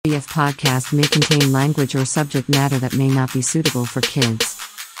BF podcast may contain language or subject matter that may not be suitable for kids.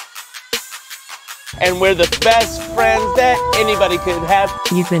 And we're the best friends that anybody could have.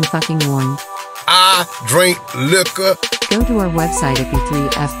 You've been fucking warned. I drink liquor. Go to our website at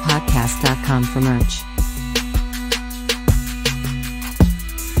b3fpodcast.com for merch.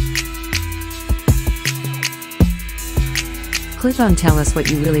 Click on Tell Us What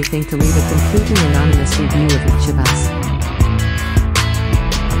You Really Think to leave a completely anonymous review of each of us.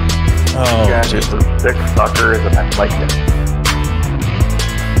 Oh, Jack is a sick sucker and I like it.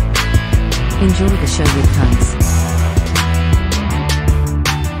 Enjoy the show with cunts.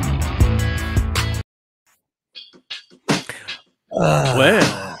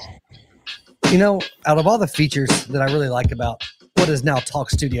 well, You know, out of all the features that I really like about what is now Talk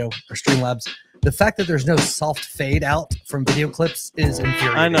Studio or Streamlabs, the fact that there's no soft fade out from video clips is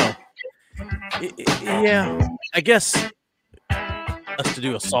infuriating. I know. Yeah, I guess us to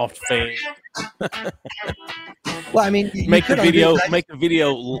do a soft fade. Well, I mean, Make the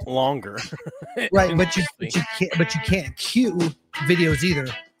video longer. right? But you can't cue videos either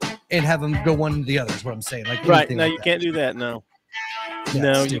and have them go one to the other. Is what I'm saying. Like Right? anything No, like you that. can't do that. No, Yeah,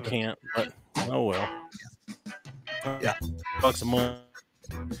 no, it's you stupid. can't. But oh well. Yeah. Bucks a month.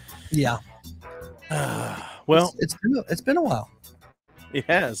 Yeah. Well, it's been a while. it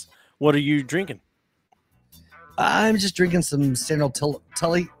has. What are you drinking? I'm just drinking some standard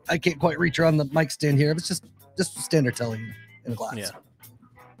Tully. I can't quite reach around the mic stand here. It's just standard Tully in a glass. Yeah.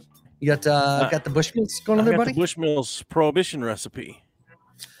 You got the Bushmills going on I there, got buddy? the Bushmills Prohibition recipe.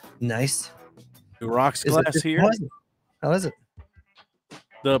 Nice. The rocks Is glass it- here. How is it?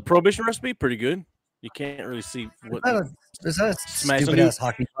 The Prohibition recipe, pretty good. You can't really see what. Is that a Smash stupid on ass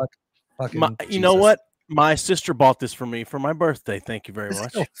hockey puck? Fucking You know Jesus. what? My sister bought this for me for my birthday. Thank you very This is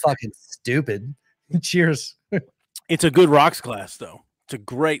much. so fucking stupid. Cheers. It's a good rocks glass, though. It's a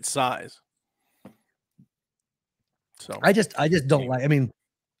great size. So I just don't like. I mean,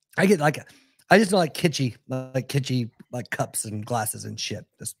 I just don't like kitschy cups and glasses and shit.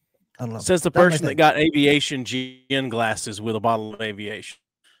 Just I don't know. says the Not my person that thing. got aviation gin glasses with a bottle of aviation.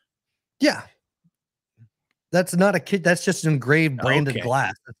 Yeah. That's not a kid. That's just an engraved branded Okay.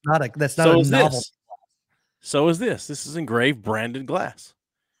 glass. That's not So a is novel. this. So is this. This is engraved branded glass.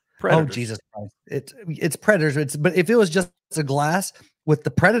 Oh Predators. Jesus Christ! It's Predators. But if it was just a glass with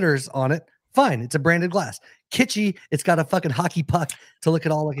the Predators on it, fine. It's a branded glass. Kitschy. It's got a fucking hockey puck to look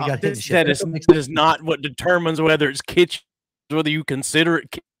at all like it got hit and shit. That is not what determines whether it's kitsch, whether you consider it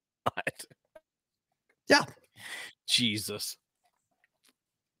kitsch or not. Yeah. Jesus.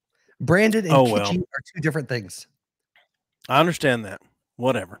 Branded and Oh, kitschy well. are two different things. I understand that.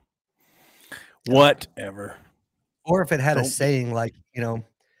 Whatever. Whatever. Or if it had a Don't- saying like,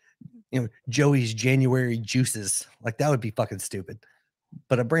 Joey's January juices, like that would be fucking stupid.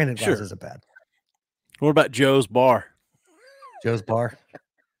 But a branded glass Sure. isn't bad. What about Joe's Bar? Joe's Bar.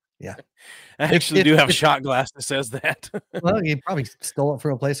 I actually if- do have a if- shot glass that says that. Well, you probably stole it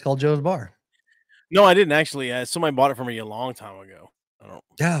from a place called Joe's Bar. No, I didn't actually. Somebody bought it for me a long time ago.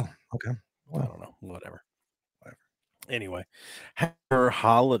 Yeah. Okay. I don't know. Whatever. Anyway, her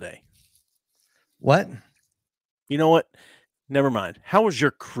holiday. What? You know what? Never mind. How was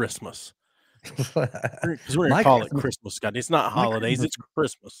your Christmas? Because we're My gonna call it Christmas- Christmas, God. It's not my holidays. Christmas- It's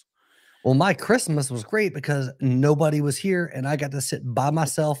Christmas. Well, my Christmas was great because nobody was here and I got to sit by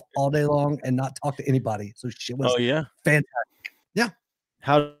myself all day long and not talk to anybody. So shit was Oh yeah. fantastic. Yeah.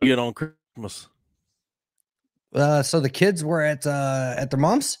 How did you get on Christmas? So the kids were at their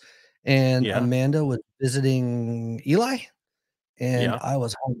mom's and Yeah. Amanda was visiting Eli and Yeah. I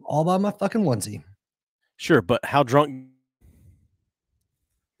was home all by my fucking onesie. Sure, but how drunk?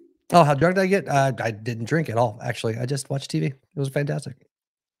 Oh, how drunk did I get? I didn't drink at all. Actually, I just watched TV. It was fantastic.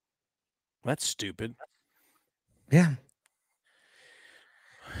 That's stupid. Yeah.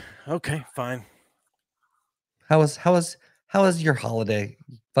 Okay, fine. How was your holiday?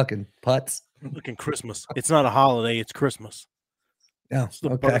 Fucking putts. Looking Christmas. It's not a holiday. It's Christmas. Yeah. It's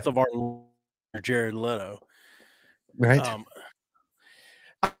the Okay. birth of our Lord Jared Leto. Right.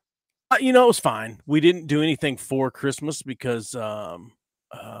 It was fine. We didn't do anything for Christmas because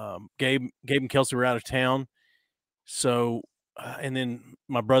Gabe and Kelsey were out of town. So, and then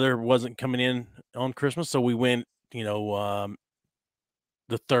my brother wasn't coming in on Christmas, so we went. The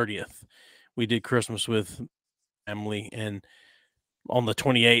 30th, we did Christmas with family, and on the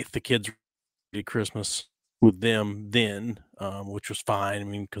 28th, the kids did Christmas with them then, which was fine. I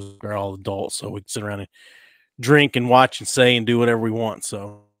mean, because we're all adults, so we can sit around and drink and watch and say and do whatever we want.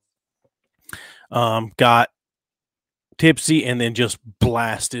 So, got tipsy and then just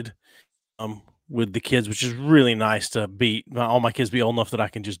blasted with the kids, which is really nice to be all my kids be old enough that I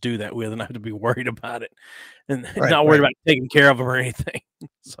can just do that with and not have to be worried about it and not worried about taking care of them or anything.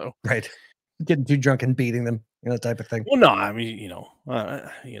 So getting too drunk and beating them, type of thing. Well, no, I mean,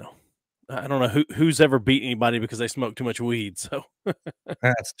 I don't know who's ever beat anybody because they smoke too much weed. So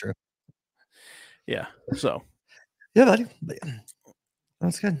that's true. Yeah. So yeah, buddy.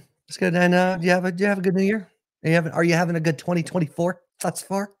 That's good. That's good. And do you have a good New Year? Are you having a good 2024 thus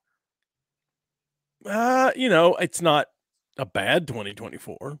far? It's not a bad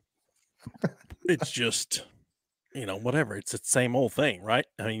 2024. It's just, whatever. It's the same old thing, right?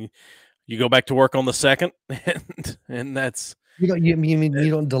 I mean, you go back to work on the 2nd, and that's you mean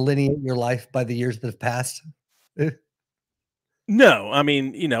you don't delineate your life by the years that have passed? No, I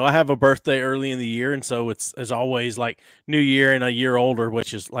mean, I have a birthday early in the year, and so it's always like New Year and a year older,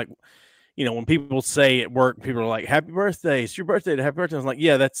 which is like, when people say at work, people are like, "Happy birthday! It's your birthday to happy birthday." I was like,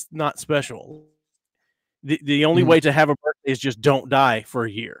 "Yeah, that's not special." The only way to have a birthday is just don't die for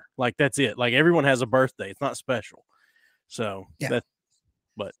a year. Like that's it. Like everyone has a birthday. It's not special. So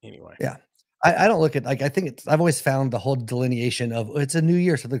but anyway. Yeah. I don't look at I think I've always found the whole delineation of it's a new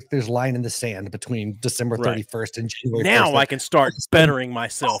year. So there's line in the sand between December 31st and January 1st. Now I can start bettering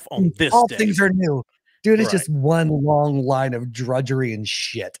myself on this all day. Things are new. Dude, it's just one long line of drudgery and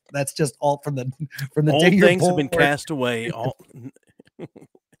shit. That's just all from the old day things have been cast away.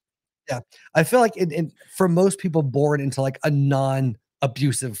 Yeah, I feel like for most people born into like a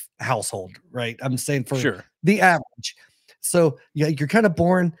non-abusive household, right? I'm saying for the average. So yeah, you're kind of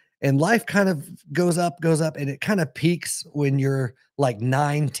born and life kind of goes up, and it kind of peaks when you're like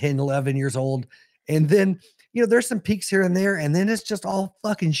 9, 10, 11 years old. And then, there's some peaks here and there, and then it's just all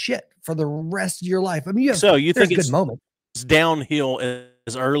fucking shit for the rest of your life. I mean, you think it's a good moment. It's downhill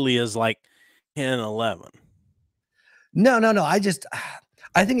as early as like 10, 11. No.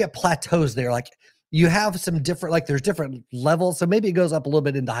 I think it plateaus there. Like you have some different, like there's different levels. So maybe it goes up a little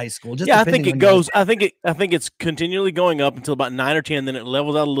bit into high school. I think it goes. I think it's continually going up until about 9 or 10. Then it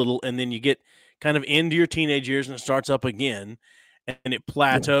levels out a little, and then you get kind of into your teenage years, and it starts up again, and it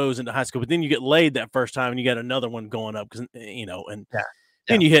plateaus into high school. But then you get laid that first time, and you got another one going up because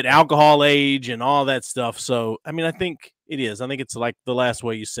then you hit alcohol age and all that stuff. So I mean, I think it is. I think it's like the last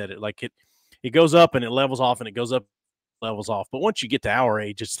way you said it. Like it goes up and it levels off, and it goes up. Levels off, but once you get to our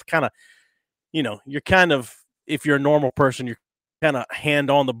age, it's kind of, you're kind of, if you're a normal person, you're kind of hand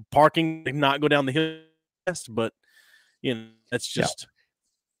on the parking and not go down the hill. But that's just.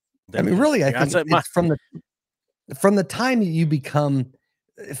 I mean, really, I think it's from the time you become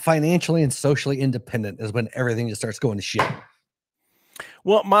financially and socially independent is when everything just starts going to shit.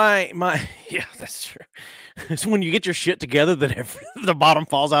 Well, yeah, that's true. It's when you get your shit together that the bottom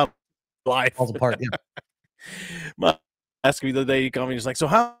falls out. Life falls apart. Yeah. My asked me the other day, he called me, he's like, "So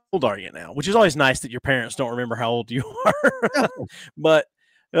how old are you now?" Which is always nice that your parents don't remember how old you are. But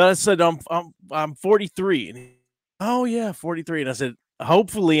I said, I'm 43. And oh yeah, 43. And I said,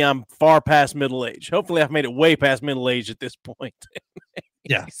 hopefully I'm far past middle age. Hopefully I've made it way past middle age at this point.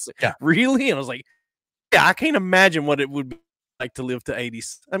 Yeah. Really? And I was like, yeah, I can't imagine what it would be like to live to 80.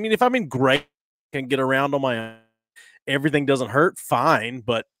 I mean, if I'm in great can get around on my own, everything doesn't hurt, fine,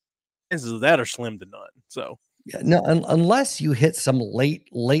 but chances of that are slim to none. So no, unless you hit some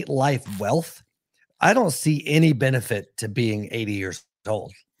late life wealth, I don't see any benefit to being 80 years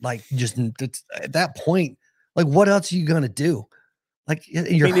old. Like, just at that point, like, what else are you gonna do? Like,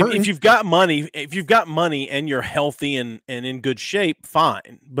 if you've got money and you're healthy and in good shape,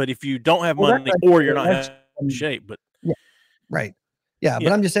 fine. But if you don't have money or you're not in shape, but right,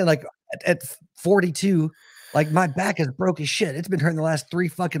 but I'm just saying, like, at 42, like, my back is broke as shit. It's been hurting the last 3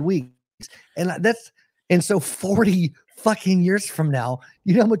 fucking weeks, and so 40 fucking years from now,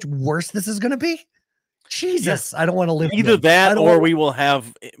 you know how much worse this is going to be? Jesus, I don't want to live. Either that or we will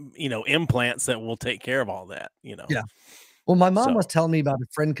have, implants that will take care of all that, Yeah. Well, my mom was telling me about a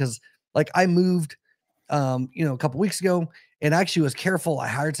friend because, like, I moved, a couple weeks ago, and actually was careful. I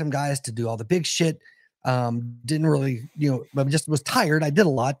hired some guys to do all the big shit. Didn't really, I just was tired. I did a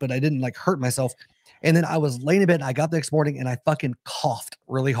lot, but I didn't like hurt myself. And then I was laying in bed. And I got the next morning and I fucking coughed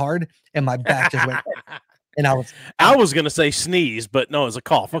really hard, and my back just went. And I was gonna say sneeze, but no, it's a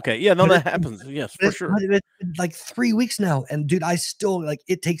cough. Okay, yeah, no, that happens. Yes, for sure. It's been like 3 weeks now, and dude, I still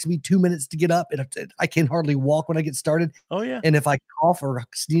it takes me 2 minutes to get up, and I can hardly walk when I get started. Oh yeah. And if I cough or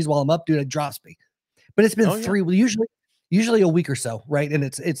sneeze while I'm up, dude, it drops me. But it's been usually a week or so, right? And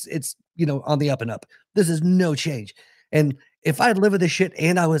it's on the up and up. This is no change. And if I lived with this shit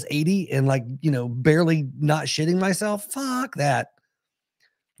and I was 80 and barely not shitting myself, fuck that.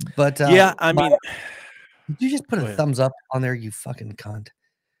 But I mean. Did you just put a thumbs up on there, you fucking cunt?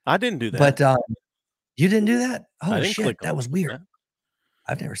 I didn't do that. But You didn't do that? I Oh didn't shit, click that on was it. weird. Yeah.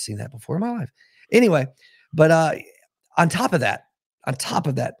 I've never seen that before in my life. Anyway, but on top of that,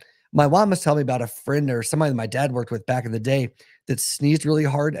 my mom was telling me about a friend or somebody that my dad worked with back in the day that sneezed really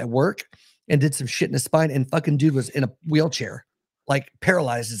hard at work and did some shit in his spine, and fucking dude was in a wheelchair, like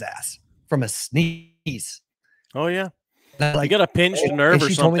paralyzed his ass from a sneeze. Oh yeah. Like, you got a pinched nerve or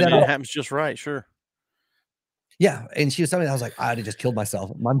something, and it happens just right. Sure. Yeah. And she was telling me, I was like, I'd have just killed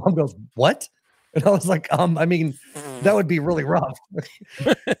myself. My mom goes, what? And I was like, I mean, that would be really rough.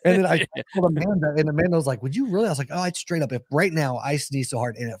 And then I told Amanda, and Amanda was like, would you really? I was like, oh, I'd straight up, if right now I sneeze so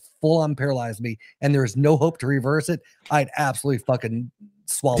hard and it full on paralyzed me and there's no hope to reverse it, I'd absolutely fucking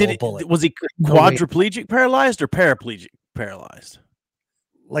swallow a bullet. Was he quadriplegic paralyzed or paraplegic paralyzed?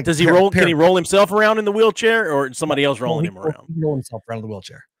 Like, does he roll? Can he roll himself around in the wheelchair, or somebody else rolling him around? He roll himself around in the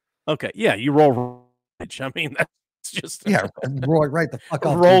wheelchair. Okay, yeah, you roll. I mean, that's just roll right the fuck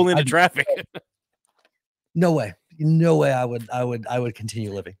off. Roll into traffic. No way, I would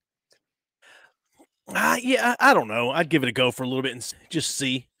continue living. Yeah, I don't know. I'd give it a go for a little bit and just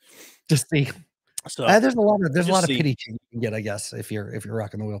see. So there's a lot of pity you can get, I guess, if you're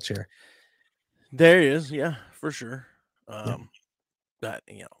rocking the wheelchair. There is, yeah, for sure. That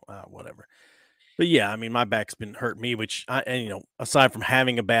whatever. But yeah, I mean, my back's been hurting me, which aside from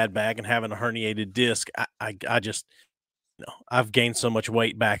having a bad back and having a herniated disc, I just, I've gained so much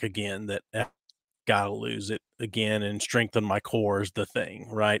weight back again that I gotta lose it again and strengthen my core is the thing,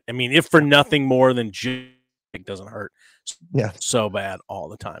 right? I mean, if for nothing more than it doesn't hurt, so bad all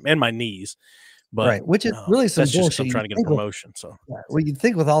the time, and my knees, but right, which is really some that's bullshit. Just I'm trying to get a promotion, so well, you'd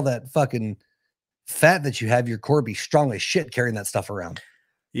think with all that fucking fat that you have, your core be strong as shit carrying that stuff around.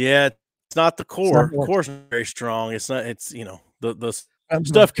 Yeah. It's not the core. The core's not very strong. It's not. It's the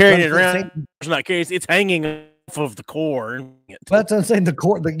stuff carrying it around. It's not carrying. It's hanging off of the core. That's what I'm saying. The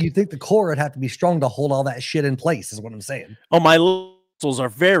core. You think the core would have to be strong to hold all that shit in place? Is what I'm saying. Oh, my muscles are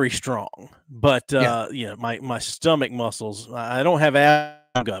very strong, but my stomach muscles. I don't have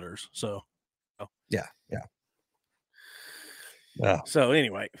ab gutters, so yeah. So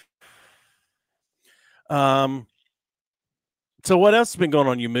anyway, So what else has been going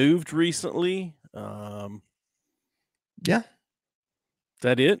on? You moved recently? Yeah. Is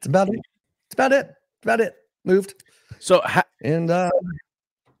that it? It's about it. Moved. So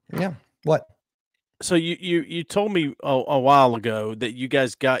yeah. What? So you told me a while ago that you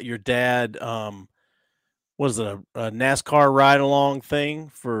guys got your dad was it a NASCAR ride along thing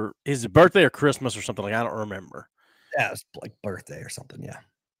for his birthday or Christmas or something, like I don't remember. Yeah, it was like birthday or something, yeah.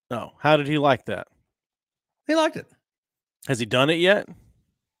 No. How did he like that? He liked it. Has he done it yet?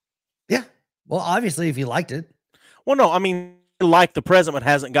 Yeah. Well, obviously, if he liked it. Well, no, I mean, like the present, but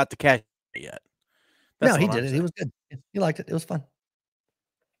hasn't got the cash yet. No, he did it. He was good. He liked it. It was fun.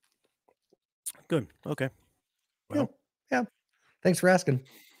 Good. Okay. Well, yeah. Thanks for asking.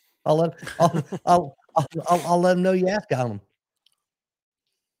 I'll let him know you asked on him.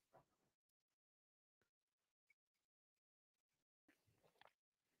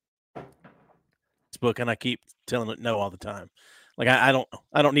 Book, and I keep telling it no all the time. Like I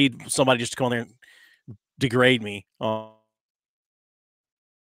don't need somebody just to come on there and degrade me. Dude,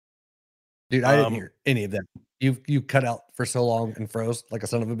 I didn't hear any of that. You cut out for so long and froze like a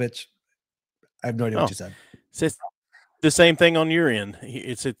son of a bitch. I have no idea what you said. It's the same thing on your end.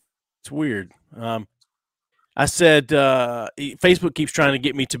 It's weird. I said Facebook keeps trying to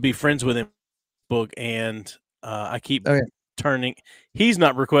get me to be friends with him, book, and I keep turning. He's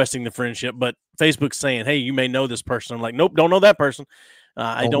not requesting the friendship, but Facebook's saying, "Hey, you may know this person." I'm like, "Nope, don't know that person.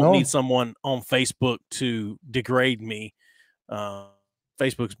 I don't need someone on Facebook to degrade me.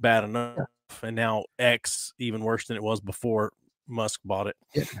 Facebook's bad enough, and now X even worse than it was before Musk bought it."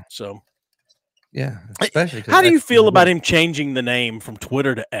 Yeah. So, yeah. Especially, how do you feel about him changing the name from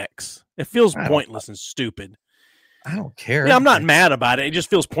Twitter to X? It feels pointless and stupid. I don't care. Yeah, I'm not mad about it. It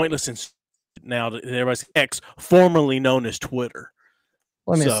just feels pointless and now that everybody's X, formerly known as Twitter.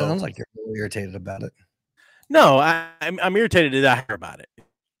 Well, I mean, it sounds like you're really irritated about it. No, I'm irritated that I hear about it.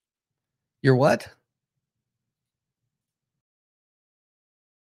 You're what?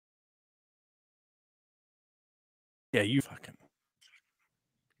 Yeah, you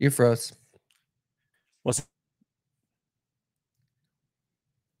froze. What's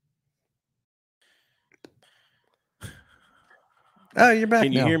Oh, you're back.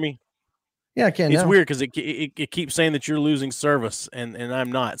 Can you hear me? Yeah, I can. It's weird because it keeps saying that you're losing service, and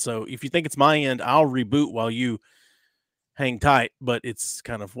I'm not. So if you think it's my end, I'll reboot while you hang tight. But it's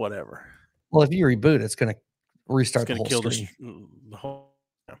kind of whatever. Well, if you reboot, it's going to restart the whole kill screen. The whole.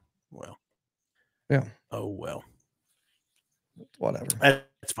 Well. Yeah. Oh well. Whatever. That's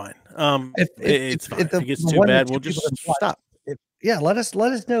It's fine. It's fine. if it gets too bad, we'll just stop. Let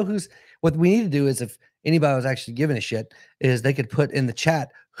us know who's. What we need to do is, if anybody was actually giving a shit, is they could put in the chat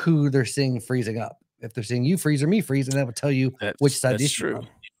who they're seeing freezing up. If they're seeing you freeze or me freeze, and that would tell you which side that's true. On.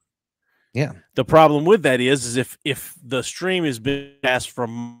 Yeah. The problem with that is if the stream has been cast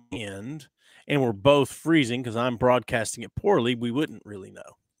from my end and we're both freezing because I'm broadcasting it poorly, we wouldn't really know.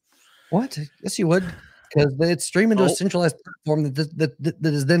 What? Yes, you would, because it's streaming to a centralized platform that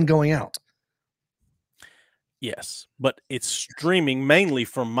is then going out. Yes, but it's streaming mainly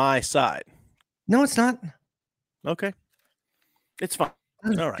from my side. No, it's not. Okay. It's fine.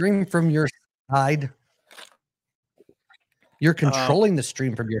 All right. Stream from your side. You're controlling the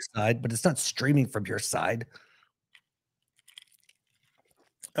stream from your side, but it's not streaming from your side.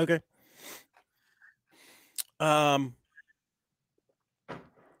 Okay.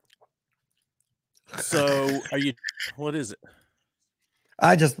 So are you, what is it?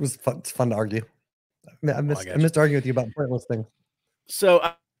 I just was fun. It's fun to argue. I missed arguing with you about pointless things.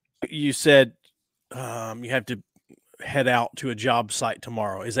 So you said you have to head out to a job site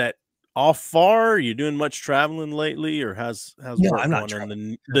tomorrow. Is that all far? Are you doing much traveling lately, or how's I'm not going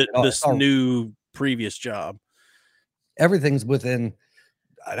in this new previous job? Everything's within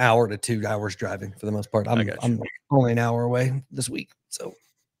an hour to 2 hours driving for the most part. I'm only an hour away this week, so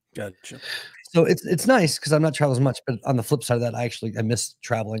gotcha. So it's nice because I'm not traveling as much, but on the flip side of that, I miss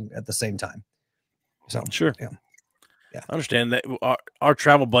traveling at the same time. So sure, yeah. I understand that our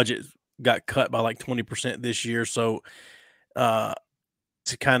travel budget got cut by like 20% this year, so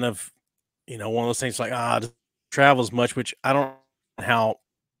to kind of, one of those things like travel as much, which I don't know how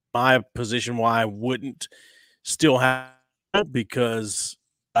my position why I wouldn't still have it, because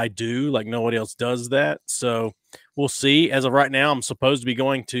I do, like nobody else does that. So we'll see. As of right now, I'm supposed to be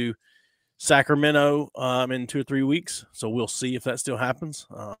going to Sacramento in 2 or 3 weeks, so we'll see if that still happens.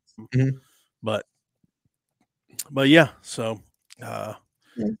 But yeah, so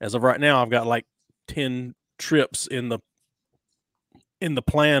as of right now, I've got like 10 trips in the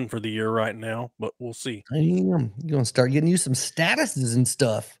plan for the year right now, but we'll see. You're gonna start getting you some statuses and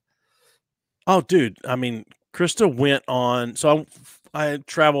stuff. Oh, dude, I mean, Krista went on. So I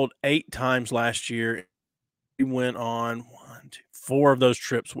traveled 8 times last year. She went on 4 of those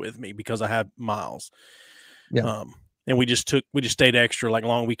trips with me because I had miles. Yeah. And we just stayed extra, like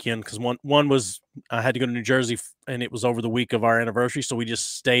long weekend, because one was I had to go to New Jersey and it was over the week of our anniversary, so we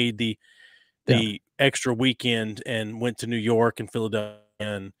just stayed the extra weekend and went to New York and Philadelphia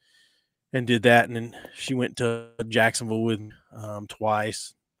and did that, and then she went to Jacksonville with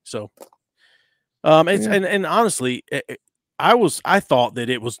twice. So and honestly, I thought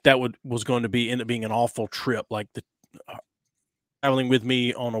that was going to end up being an awful trip, like the traveling with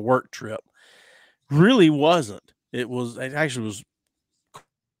me on a work trip. Really wasn't. It actually was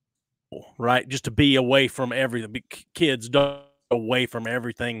cool, right? Just to be away from everything. Kids away from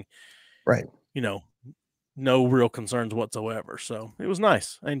everything, right? No real concerns whatsoever. So it was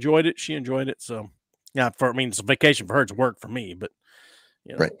nice. I enjoyed it. She enjoyed it. So yeah, it's a vacation for her. It's work for me, but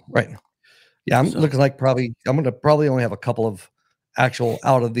right. Yeah, I'm looking like I'm going to probably only have a couple of actual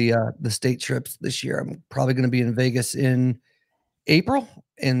out of the state trips this year. I'm probably going to be in Vegas in April,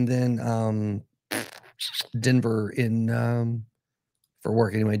 and then Denver for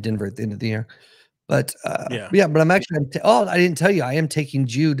work anyway. Denver at the end of the year, but but I'm actually. I didn't tell you, I am taking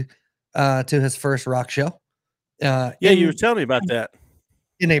Jude to his first rock show. You were telling me about that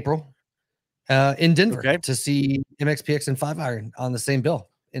in April, in Denver to see MXPX and 5 Iron on the same bill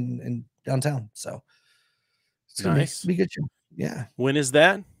in downtown. So it's gonna be a good show. Yeah. When is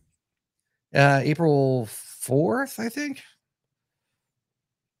that? April 4th, I think.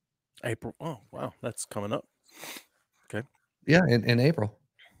 April. Oh, wow. That's coming up. Okay. Yeah. In April.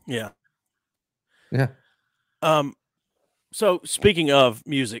 Yeah. Yeah. So speaking of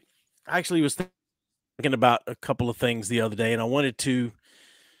music, I actually was thinking about a couple of things the other day, and I wanted to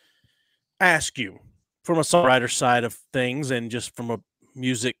ask you from a songwriter side of things and just from a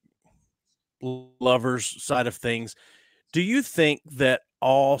music lover's side of things. Do you think that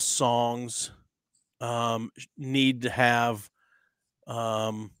all songs need to have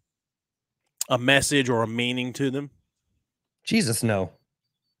a message or a meaning to them? Jesus, no.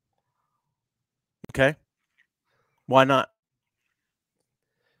 Okay. Why not?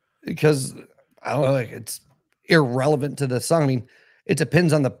 Because I don't know, it's irrelevant to the song. I mean, it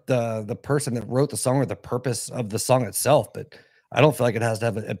depends on the person that wrote the song or the purpose of the song itself, but I don't feel like it has to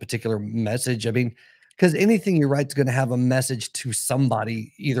have a particular message. I mean, because anything you write is going to have a message to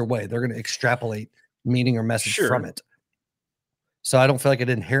somebody either way. They're going to extrapolate meaning or message from it. So I don't feel like it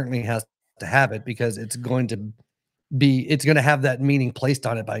inherently has to have it, because it's going to it's going to have that meaning placed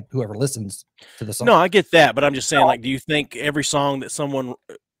on it by whoever listens to the song. No, I get that, but I'm just saying, like, do you think every song that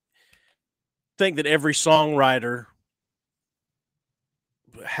every songwriter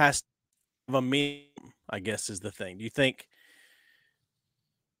has to have a meaning, I guess, is the thing. Do you think,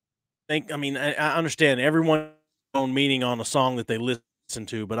 I mean, I understand everyone's own meaning on a song that they listen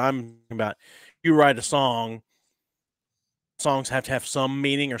to, but I'm talking about, you write a song, songs have to have some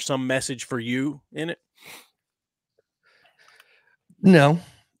meaning or some message for you in it. No,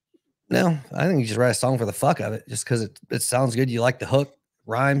 I think you just write a song for the fuck of it, just because it sounds good. You like the hook,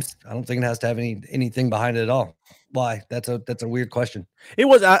 rhymes. I don't think it has to have anything behind it at all. Why? That's a weird question. It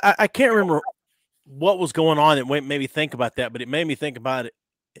was. I can't remember what was going on that made me think about that, but it made me think about it.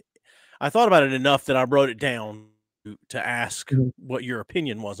 I thought about it enough that I wrote it down to ask what your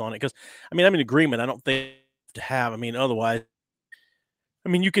opinion was on it. Because I mean, I'm in agreement. I don't think to have. I mean, otherwise, I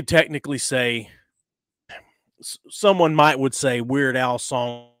mean, you could technically say someone would say Weird Al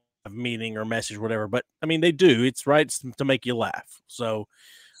song have meaning or message, or whatever, but I mean, they do. It's right to make you laugh. So,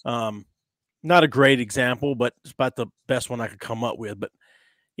 not a great example, but it's about the best one I could come up with. But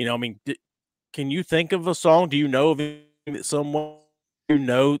you know, I mean, can you think of a song? Do you know of someone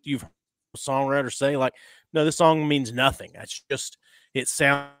you've heard a songwriter say like, no, this song means nothing. It's just it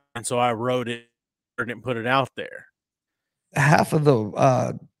sounds, and so I wrote it and put it out there. Half of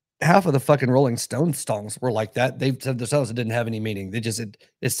the fucking Rolling Stones songs were like that. They said themselves it didn't have any meaning. They just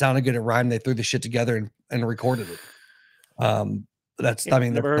it sounded good, it rhymed. They threw the shit together and recorded it. That's I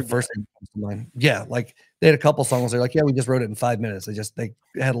mean the first thing that comes to mind. Yeah, like they had a couple songs. They're like, yeah, we just wrote it in 5 minutes. They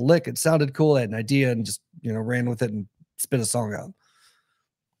had a lick. It sounded cool. They had an idea and just ran with it and spit a song out.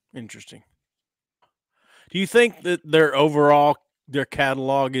 Interesting. Do you think that their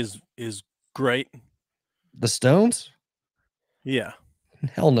catalog is great? The Stones? Yeah.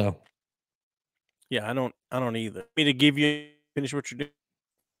 Hell no. Yeah, I don't either. Me to give you finish what you're doing.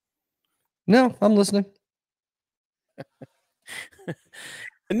 No, I'm listening.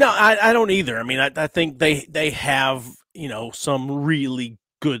 No, I don't either. I mean, I think they have, some really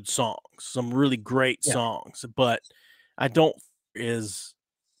good songs, some really great songs, but I don't the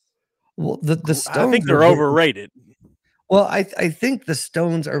Stones, I think they're overrated. Well, I think the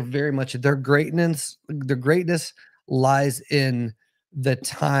Stones are very much their greatness lies in the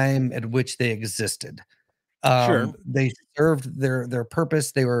time at which they existed. Sure. They served their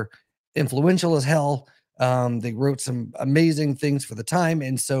purpose. They were influential as hell. They wrote some amazing things for the time,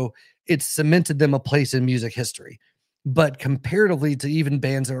 and so it cemented them a place in music history. But comparatively to even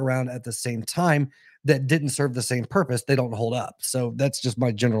bands that were around at the same time that didn't serve the same purpose, they don't hold up. So that's just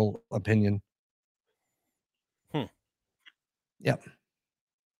my general opinion. Yep.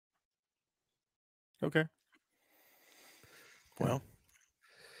 Okay. Well,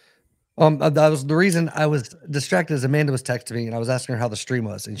 that was the reason I was distracted as Amanda was texting me and I was asking her how the stream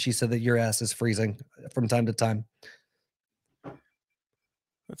was, and she said that your ass is freezing from time to time.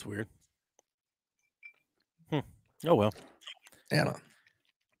 That's weird. Oh well. Yeah.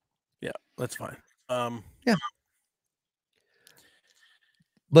 Yeah, that's fine. Yeah.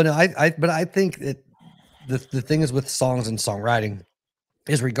 But no, I think that the thing is with songs and songwriting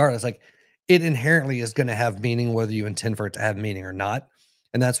is regardless, like it inherently is going to have meaning whether you intend for it to have meaning or not.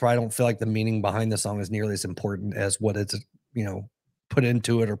 And that's why I don't feel like the meaning behind the song is nearly as important as what it's, put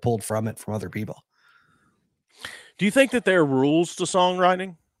into it or pulled from it from other people. Do you think that there are rules to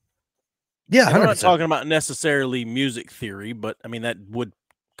songwriting? Yeah, 100%. I'm not talking about necessarily music theory, but I mean, that would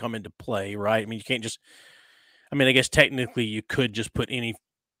come into play, right? I mean, you can't just, I guess technically you could just put any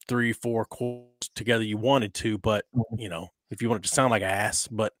 3-4 chords together you wanted to, but if you wanted to sound like ass,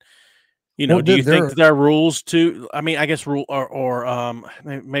 but do you think there are rules to, I guess rule or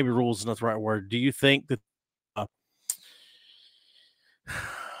maybe rules is not the right word. Do you think that I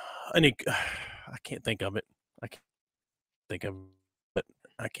can't think of it. I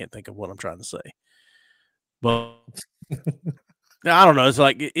can't think of what I'm trying to say. But I don't know. It's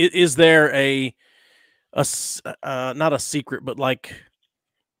like, is there a not a secret, but like,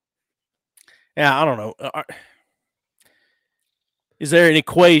 yeah, I don't know. Is there an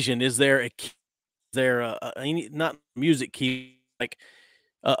equation? Is there not music key, like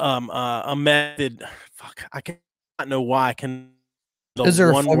a method? Fuck, I can't know why I can. Is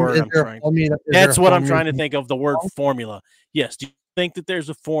there one word I'm trying? That's what I'm trying to think of. The word formula. Yes. Do you think that there's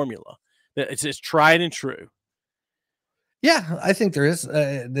a formula that it's tried and true? Yeah, I think there is.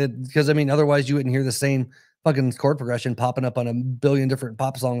 Because otherwise you wouldn't hear the same fucking chord progression popping up on a billion different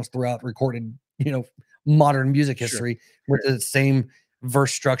pop songs throughout recorded, modern music history, with the same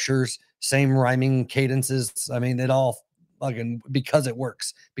verse structures, same rhyming cadences. It all fucking because it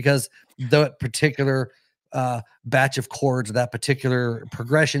works, because the particular batch of chords, that particular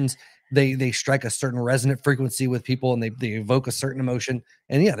progressions, they strike a certain resonant frequency with people, and they evoke a certain emotion.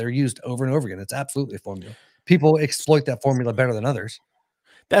 And yeah, they're used over and over again. It's absolutely a formula. People exploit that formula better than others.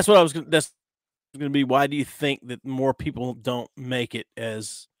 That's what I was. That's going to be. Why do you think that more people don't make it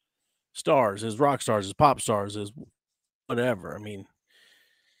as stars, as rock stars, as pop stars, as whatever? I mean,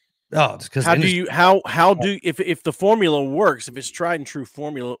 oh, it's because how do if the formula works, if it's tried and true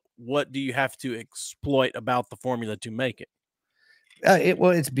formula, what do you have to exploit about the formula to make it?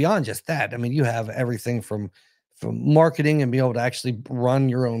 Well, it's beyond just that. I mean, you have everything from marketing and being able to actually run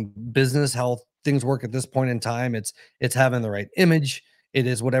your own business, how things work at this point in time. It's having the right image. It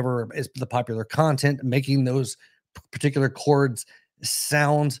is whatever is the popular content, making those particular chords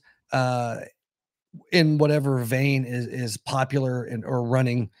sound in whatever vein is popular or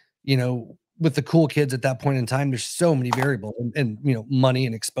running, with the cool kids at that point in time. There's so many variables, and money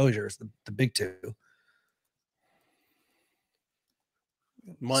and exposure is the big two.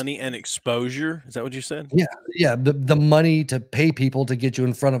 Money and exposure, is that what you said? Yeah, the money to pay people to get you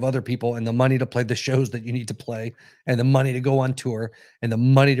in front of other people, and the money to play the shows that you need to play, and the money to go on tour, and the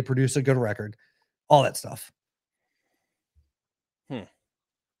money to produce a good record, all that stuff.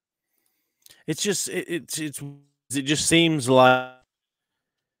 It just seems like,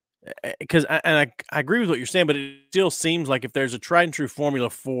 because I agree with what you're saying, but it still seems like if there's a tried and true formula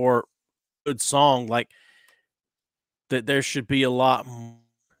for a good song, like that there should be a lot more,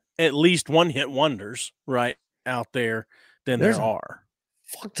 at least one-hit wonders right out there than there are.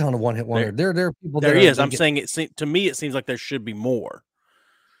 Fuck ton of one-hit wonder. There are people. There is. I'm saying to me, it seems like there should be more.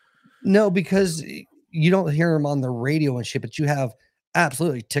 No, because you don't hear them on the radio and shit, but you have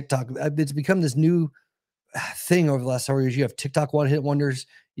absolutely TikTok. It's become this new thing over the last several years. You have TikTok one-hit wonders.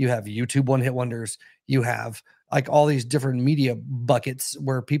 You have YouTube one-hit wonders. You have like all these different media buckets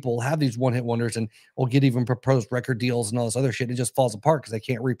where people have these one-hit wonders and will get even proposed record deals and all this other shit. It just falls apart because they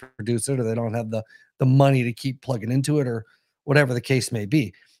can't reproduce it, or they don't have the money to keep plugging into it, or whatever the case may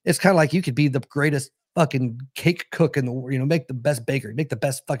be. It's kind of like you could be the greatest fucking cake cook in the, make the best baker, make the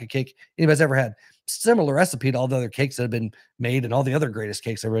best fucking cake anybody's ever had. Similar recipe to all the other cakes that have been made and all the other greatest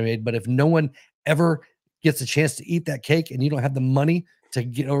cakes ever made. But if no one ever gets a chance to eat that cake, and you don't have the money to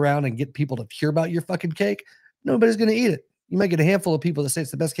get around and get people to hear about your fucking cake, nobody's going to eat it. You might get a handful of people that say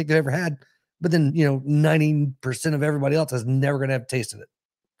it's the best cake they've ever had, but then, 90% of everybody else is never going to have tasted it.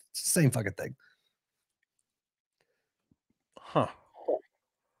 It's the same fucking thing. Huh.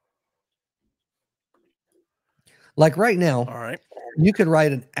 Like right now, all right, you could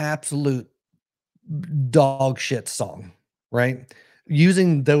write an absolute dog shit song, right?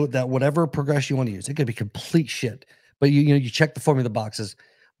 Using that whatever progression you want to use. It could be complete shit, but you check the formula boxes,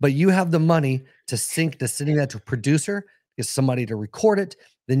 but you have the money to sending that to a producer, get somebody to record it.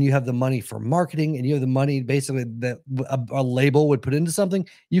 Then you have the money for marketing, and you have the money basically that a label would put into something.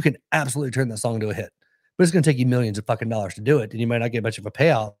 You can absolutely turn that song into a hit, but it's going to take you millions of fucking dollars to do it. And you might not get much of a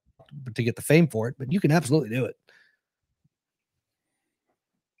payout to get the fame for it, but you can absolutely do it.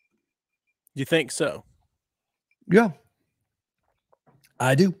 You think so? Yeah,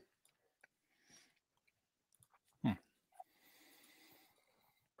 I do.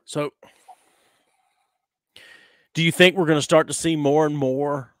 So, do you think we're going to start to see more and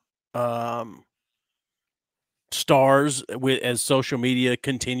more stars as social media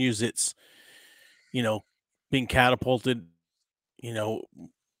continues its, being catapulted?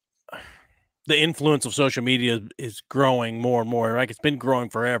 The influence of social media is growing more and more. Like, it's been growing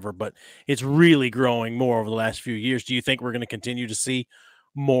forever, but it's really growing more over the last few years. Do you think we're going to continue to see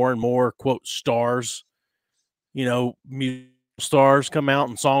more and more, quote, stars, music stars come out,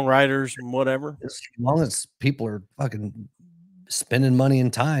 and songwriters and whatever? As long as people are fucking spending money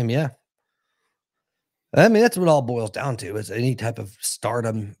and time, yeah. I mean, that's what it all boils down to, is any type of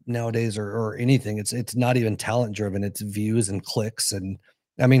stardom nowadays, or anything. It's not even talent driven. It's views and clicks. And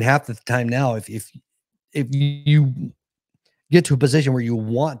I mean, half the time now, if you get to a position where you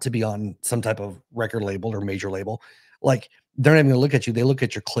want to be on some type of record label or major label, like, they're not even going to look at you. They look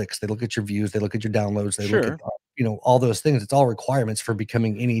at your clicks. They look at your views. They look at your downloads. They look at, all those things. It's all requirements for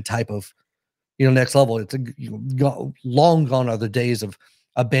becoming any type of, next level. It's long gone are the days of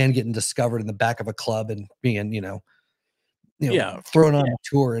a band getting discovered in the back of a club and being, thrown on a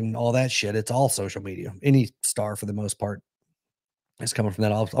tour and all that shit. It's all social media. Any star, for the most part, is coming from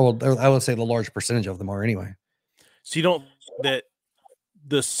that. I would say the large percentage of them are anyway. So you don't that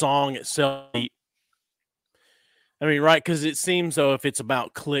the song itself, I mean, right? Because it seems though, if it's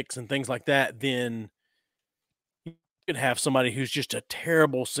about clicks and things like that, then you could have somebody who's just a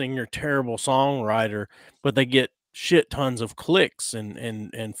terrible singer, terrible songwriter, but they get shit tons of clicks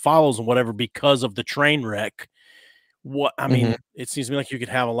and follows and whatever because of the train wreck. What I mean, it seems to me like you could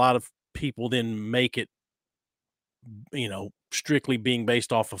have a lot of people then make it, you know, strictly being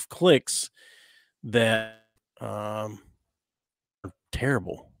based off of clicks that are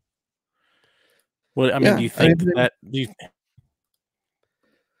terrible. Well, I mean, do you think that?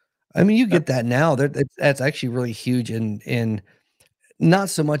 I mean, you get that now. That's actually really huge in not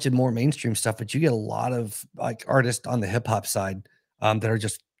so much in more mainstream stuff, but you get a lot of like artists on the hip hop side that are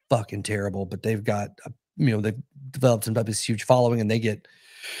just fucking terrible. But they've got they've developed some type of huge following, and they get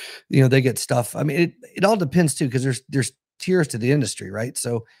stuff. I mean, it all depends too, because there's tiers to the industry, right?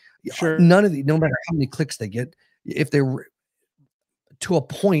 So sure, no matter how many clicks they get, if they're to a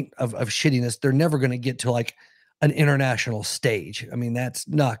point of shittiness, they're never going to get to like an international stage. I mean, that's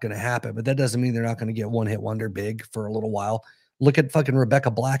not going to happen, but that doesn't mean they're not going to get one hit wonder big for a little while. Look at fucking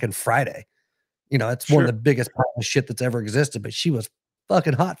Rebecca Black and Friday. You know, it's one of the biggest shit that's ever existed, but she was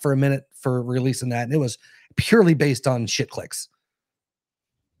fucking hot for a minute for releasing that. And it was purely based on shit clicks.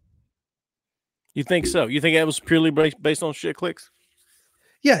 You think so? You think it was purely based on shit clicks?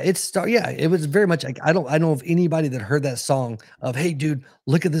 Yeah, it was very much like I don't know of anybody that heard that song of, hey dude,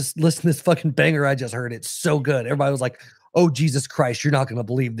 look at this, listen to this fucking banger I just heard. It's so good. Everybody was like, oh Jesus Christ, you're not gonna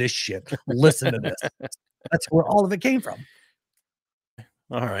believe this shit. Listen to this. That's where all of it came from.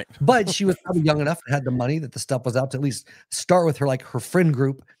 All right. But she was probably young enough and had the money that the stuff was out to at least start with her friend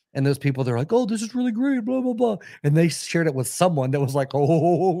group. And those people, they're like, oh, this is really great, blah, blah, blah. And they shared it with someone that was like,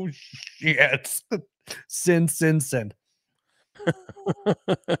 oh, shit. Sin.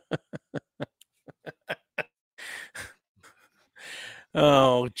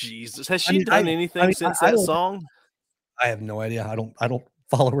 Oh, Jesus. Has she done anything since that song? I have no idea. I don't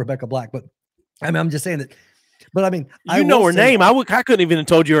follow Rebecca Black, but I mean, I'm just saying that. But I mean, you know her name. I couldn't even have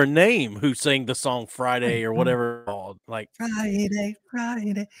told you her name. Who sang the song Friday or whatever it's called? Like Friday.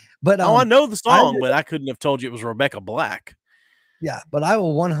 But I know the song, but I couldn't have told you it was Rebecca Black. Yeah, but I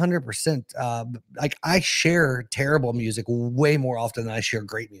will 100%. Like I share terrible music way more often than I share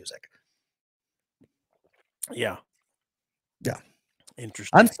great music. Yeah.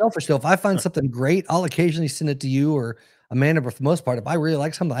 Interesting. I'm selfish though. If I find something great, I'll occasionally send it to you or Amanda, but for the most part, if I really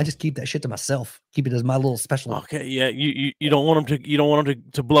like something, I just keep that shit to myself. Keep it as my little special. Okay, yeah. You don't want them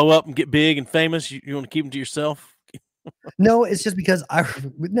to blow up and get big and famous. You want to keep them to yourself. No, it's just because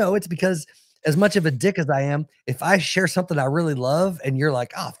it's because as much of a dick as I am, if I share something I really love and you're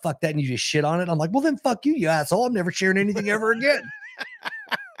like, oh fuck that, and you just shit on it, I'm like, well then fuck you, you asshole. I'm never sharing anything ever again.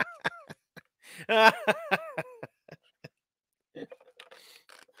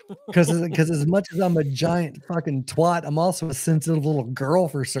 Because as much as I'm a giant fucking twat, I'm also a sensitive little girl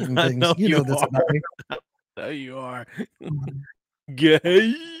for certain things. You know this about me. No, you are.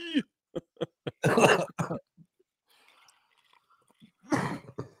 Gay.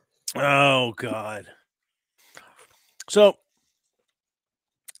 Oh God. So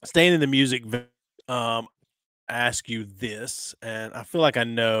staying in the music, ask you this, and I feel like I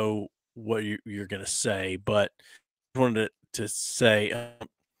know what you're gonna say, but I wanted to say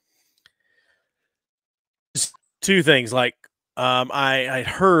two things. Like I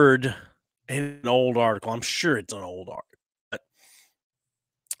heard in an old article, I'm sure it's an old article, but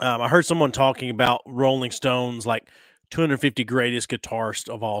I heard someone talking about Rolling Stone's like 250 greatest guitarists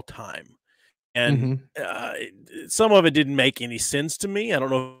of all time. And some of it didn't make any sense to me. I don't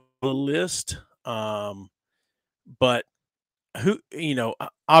know the list. But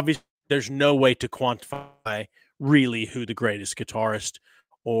obviously there's no way to quantify really who the greatest guitarist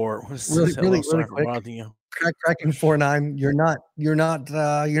or really quick. Cracking 4-9. You're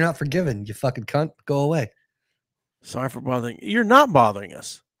not forgiven. You fucking cunt. Go away. Sorry for bothering. You're not bothering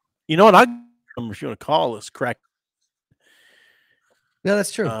us. You know what? I'm going to call us crack. Yeah,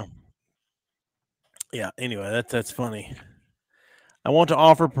 that's true. Yeah. Anyway, that's funny. I want to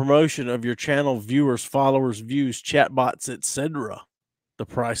offer promotion of your channel viewers, followers, views, chatbots, etc. The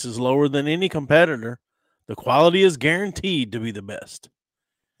price is lower than any competitor. The quality is guaranteed to be the best.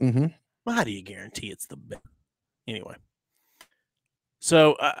 Mm-hmm. Well, how do you guarantee it's the best? Anyway,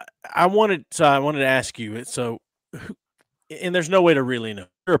 so I wanted to ask you. So, and there's no way to really know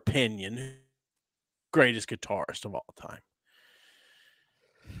your opinion. Greatest guitarist of all time.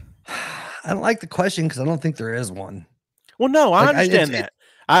 I don't like the question because I don't think there is one. Well, no, I understand that.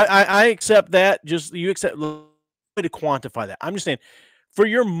 I accept that. Just you accept the way to quantify that. I'm just saying, for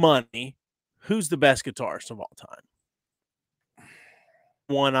your money, who's the best guitarist of all time?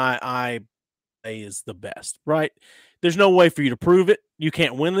 One I say is the best, right? There's no way for you to prove it. You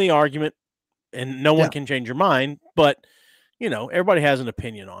can't win the argument, and no one can change your mind. But everybody has an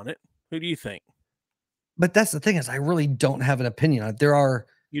opinion on it. Who do you think? But that's the thing is I really don't have an opinion on it. There are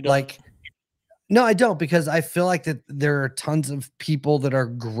You don't? like, no, I don't, because I feel like that there are tons of people that are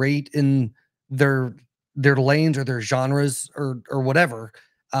great in their lanes or their genres or whatever.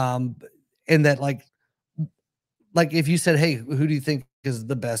 And that like if you said, hey, who do you think is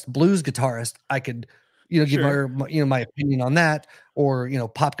the best blues guitarist? I could, give my opinion on that, or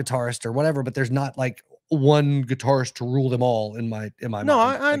pop guitarist or whatever. But there's not like one guitarist to rule them all in my mind. No,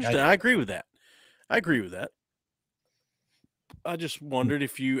 I understand. I agree with that. I just wondered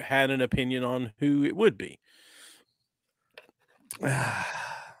if you had an opinion on who it would be.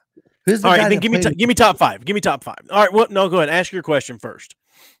 Who's the all guy right, then give me top five. Give me top five. All right, no, go ahead. Ask your question first.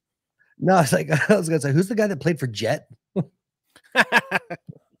 No, I was gonna say, who's the guy that played for Jet?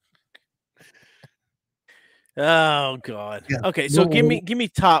 Oh God. Yeah. Okay, so give me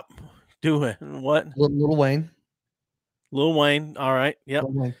top. Do it. What? Lil Wayne. Lil Wayne. All right. Yep.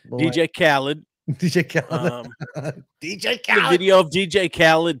 Lil DJ Wayne. Khaled. DJ Khaled. DJ Khaled. The video of DJ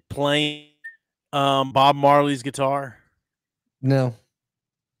Khaled playing Bob Marley's guitar. No.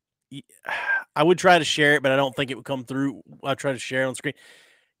 I would try to share it, but I don't think it would come through. I'll try to share it on screen.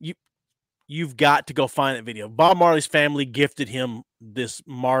 You've got to go find that video. Bob Marley's family gifted him this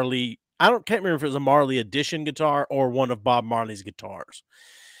Marley. Can't remember if it was a Marley edition guitar or one of Bob Marley's guitars.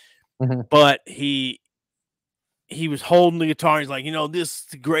 Mm-hmm. But he was holding the guitar. He's like, this is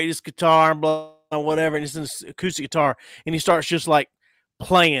the greatest guitar, blah, blah, whatever. And it's an acoustic guitar. And he starts just like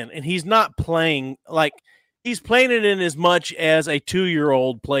playing. And he's not playing like he's playing it in as much as a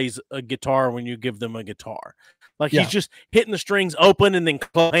 2-year-old plays a guitar when you give them a guitar. Like he's just hitting the strings open and then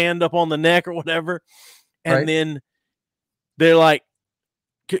hand up on the neck or whatever. And then they're like,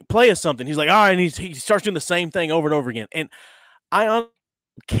 play us something. He's like, all right. And he starts doing the same thing over and over again. And I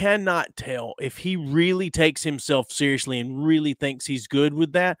cannot tell if he really takes himself seriously and really thinks he's good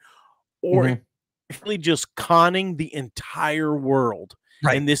with that, or really just conning the entire world.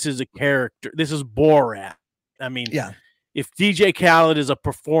 Right. And this is a character. This is Borat. I mean, if DJ Khaled is a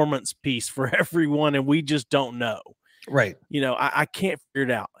performance piece for everyone and we just don't know. Right. I can't figure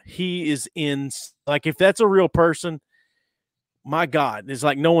it out. He is like, if that's a real person, my God, it's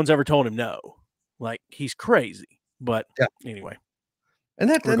like no one's ever told him no. Like he's crazy. But anyway. And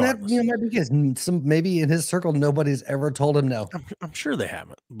that might be because maybe in his circle nobody's ever told him no. I'm sure they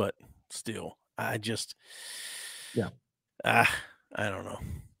haven't, but still, I just I don't know.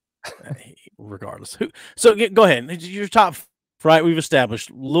 Regardless, so go ahead. Your top, right? We've established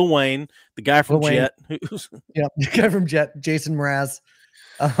Lil Wayne, the guy from Jet. The guy from Jet, Jason Mraz.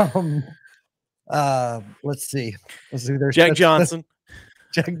 Let's see. There's Jack Johnson.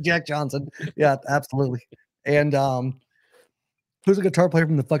 Jack Johnson. Yeah, absolutely. And who's a guitar player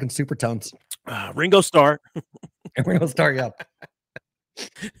from the fucking Supertones? Ringo Starr. Ringo Starr, yeah.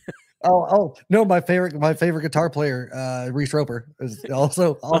 Oh no, my favorite guitar player, Reese Roper, is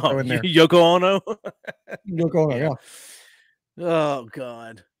also in there. Yoko Ono. Yoko Ono, yeah. Oh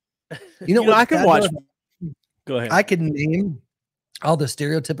God. I could watch. Go ahead. I can name all the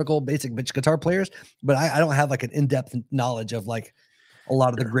stereotypical basic bitch guitar players, but I don't have like an in-depth knowledge of like a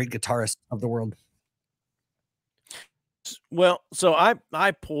lot of the great guitarists of the world. Well, so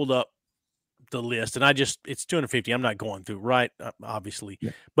I pulled up the list and it's 250. I'm not going through, right? Obviously,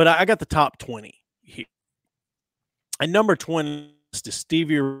 but I got the top 20 here. And number 20 is to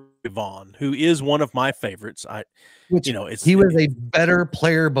Stevie Ray Vaughan, who is one of my favorites. He was a better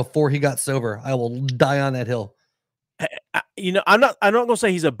player before he got sober. I will die on that hill. I'm not going to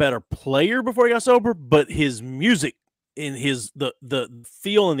say he's a better player before he got sober, but his music in the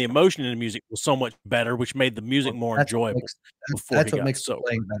feel and the emotion in the music was so much better, which made the music more enjoyable. That's what makes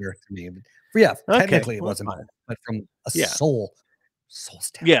playing better to me. Yeah, technically it wasn't, but from a soul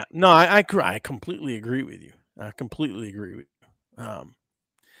standpoint. Yeah, no, I completely agree with you. But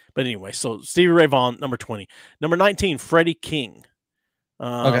anyway, so Stevie Ray Vaughan, number 20. Number 19, Freddie King.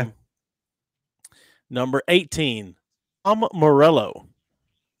 Okay. Number 18, Tom Morello.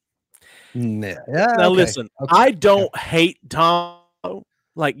 Yeah. Now listen, I don't hate Tom.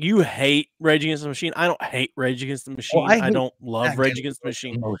 Like you hate Rage Against the Machine. I don't hate Rage Against the Machine. I don't love Rage Against the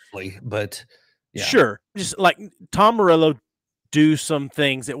Machine mostly, but sure. Just like Tom Morello do some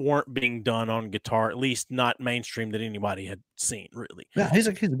things that weren't being done on guitar, at least not mainstream that anybody had seen really. Yeah, he's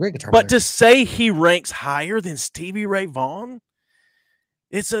a great guitar player. But to say he ranks higher than Stevie Ray Vaughan,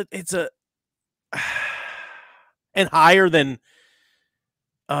 it's a and higher than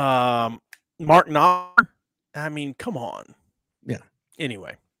Mark Knopfler. I mean, come on. Yeah.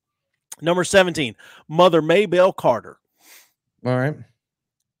 Anyway, number 17, Mother Maybelle Carter. All right.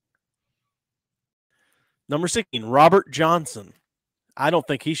 Number 16, Robert Johnson. I don't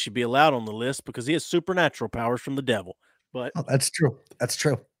think he should be allowed on the list because he has supernatural powers from the devil. But that's true. That's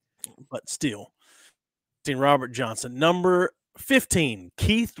true. But still, Robert Johnson. Number 15,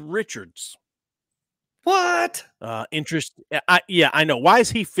 Keith Richards. What? I know. Why is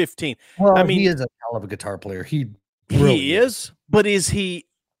he 15? Well, I mean, he is a hell of a guitar player. He is, but is he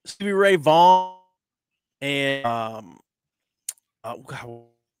Stevie Ray Vaughan and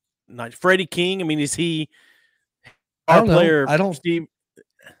not Freddie King? I mean, is he our player? I don't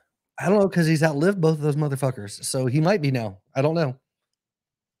know because he's outlived both of those motherfuckers. So he might be now. I don't know.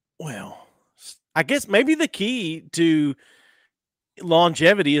 Well, I guess maybe the key to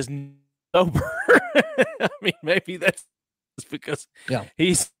longevity is sober. I mean, maybe that's because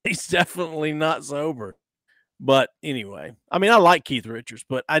he's definitely not sober. But anyway, I mean, I like Keith Richards,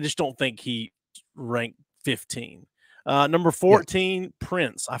 but I just don't think he ranked 15. Number 14,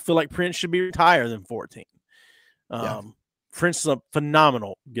 Prince. I feel like Prince should be higher than 14. Prince is a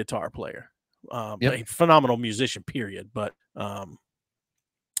phenomenal guitar player, a phenomenal musician, period. But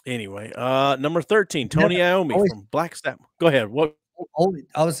anyway, number 13, Tony Iommi from Black Sabbath. Go ahead. What?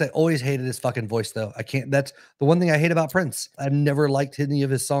 I would say always hated his fucking voice, though. I can't. That's the one thing I hate about Prince. I've never liked any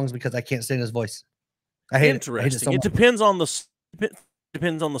of his songs because I can't stand his voice. I hate it. I hate it so much. It depends on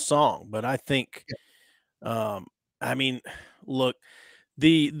the song, but I think, I mean, look,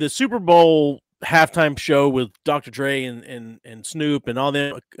 the Super Bowl halftime show with Dr. Dre and Snoop and all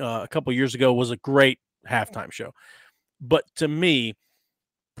them a couple years ago was a great halftime show, but to me,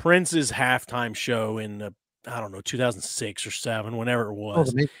 Prince's halftime show in the 2006 or 7, whenever it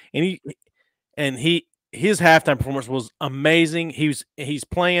was, and his halftime performance was amazing. He's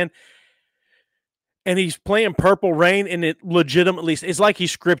playing Purple Rain, and it legitimately, it's like he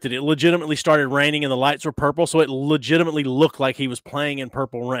scripted it. Legitimately started raining and the lights were purple, so it legitimately looked like he was playing in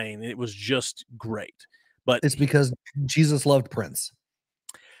Purple Rain. It was just great. But it's because Jesus loved Prince.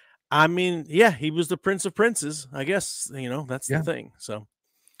 I mean, yeah, he was the Prince of Princes. I guess, that's the thing. So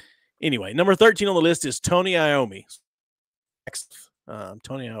anyway, number 13 on the list is Tony Iommi.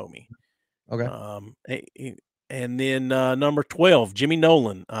 Tony Iommi. Okay. And then number 12, Jimmy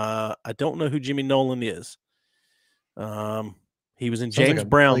Nolan. I don't know who Jimmy Nolan is. He was in James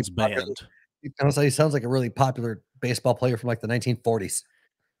Brown's band. Honestly, he sounds like a really popular baseball player from like the 1940s.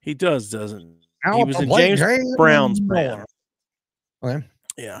 He does, doesn't he? He was in James Brown's band. Okay.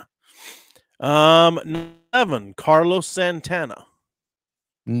 Yeah. 11, Carlos Santana.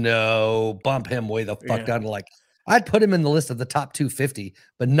 No, bump him way the fuck down to like, I'd put him in the list of the top 250,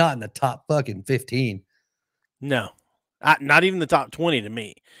 but not in the top fucking 15. No, not even the top 20 to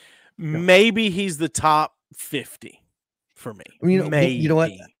me. No. Maybe he's the top 50 for me. I mean, you know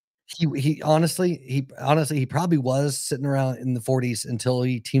what? He honestly probably was sitting around in the 40s until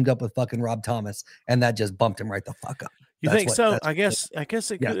he teamed up with fucking Rob Thomas, and that just bumped him right the fuck up. You think so? I guess it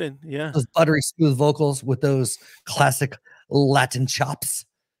could. Yeah, those buttery smooth vocals with those classic Latin chops.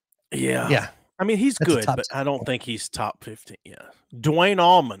 Yeah. I mean, he's good, but I don't think he's top 15. Yeah, Duane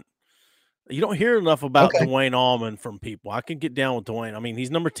Allman. You don't hear enough about Duane Allman from people. I can get down with Duane. I mean, he's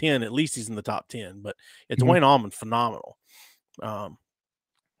number 10. At least he's in the top 10. But Duane Allman, phenomenal. Even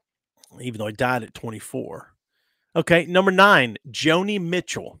though he died at 24. Okay, number 9, Joni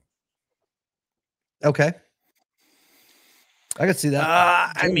Mitchell. Okay. I can see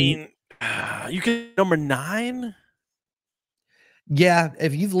that. I mean, you can number 9? Yeah,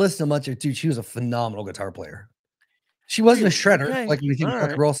 if you've listened to much of dude, she was a phenomenal guitar player. She wasn't a shredder like we think rock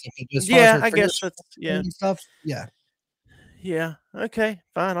and roll stuff. I guess that's stuff. Yeah. Yeah. Okay.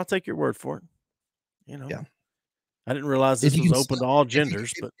 Fine. I'll take your word for it. Yeah. I didn't realize this was open to all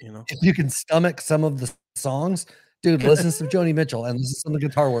genders, but if you can stomach some of the songs, dude, listen to some Joni Mitchell and listen to some of the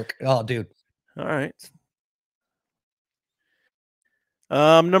guitar work. Oh, dude. All right.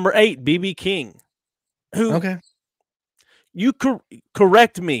 Number 8, BB King. Who? You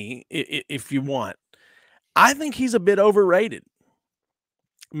correct me if you want. I think he's a bit overrated.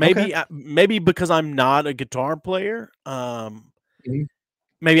 Maybe because I'm not a guitar player.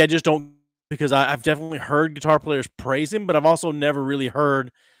 Maybe I just don't, because I've definitely heard guitar players praise him, but I've also never really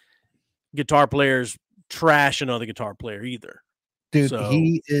heard guitar players trash another guitar player either. Dude,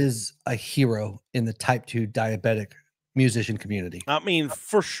 he is a hero in the type 2 diabetic musician community. I mean,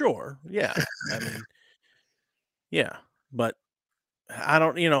 for sure. Yeah. I mean, yeah, but I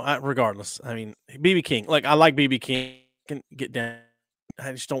don't, regardless. I mean, BB King, like I like BB King, can get down.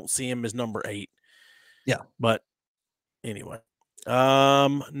 I just don't see him as number 8. Yeah. But anyway,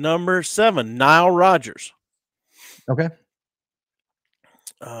 number 7, Nile Rodgers. Okay.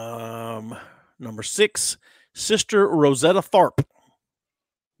 Number 6, Sister Rosetta Tharpe.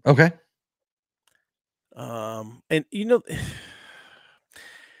 Okay. And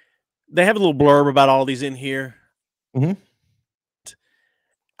they have a little blurb about all these in here. Mm-hmm.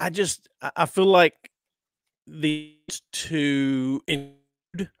 I feel like these to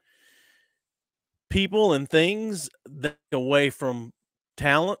include people and things that away from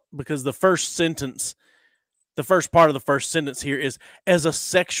talent, because the first part of the first sentence here is, as a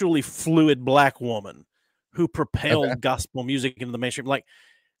sexually fluid Black woman who propelled gospel music into the mainstream. Like,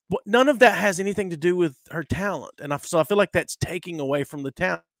 none of that has anything to do with her talent. And so I feel like that's taking away from the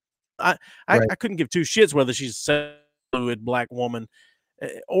talent. I couldn't give two shits whether she's a fluid Black woman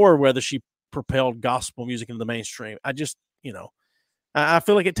or whether she propelled gospel music into the mainstream. I just, I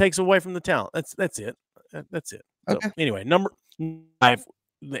feel like it takes away from the talent. That's it. That's it. Okay. So, anyway, number 5,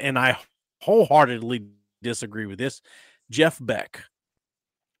 and I wholeheartedly disagree with this. Jeff Beck.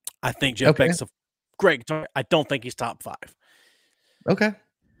 I think Jeff Beck's a great guitar. I don't think he's top 5. Okay.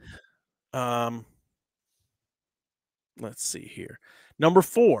 Let's see here. Number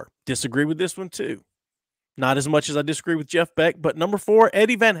 4, disagree with this one too. Not as much as I disagree with Jeff Beck, but number 4,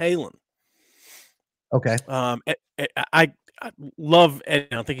 Eddie Van Halen. Okay. I love Eddie.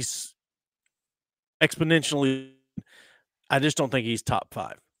 I think he's exponentially. I just don't think he's top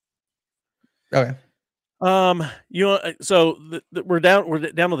 5. Okay. So we're down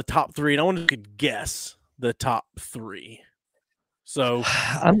to the top 3, and I wanted to guess the top 3. So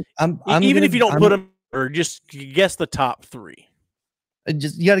even if you don't put them, or just guess the top 3.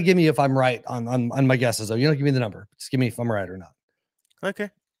 You got to give me if I'm right on my guesses, though. You don't give me the number. Just give me if I'm right or not. Okay.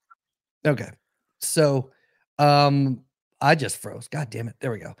 Okay. So, I just froze. God damn it.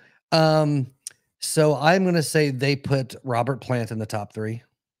 There we go. So I'm going to say they put Robert Plant in the top 3.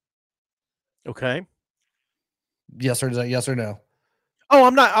 Okay. Yes or no? Oh,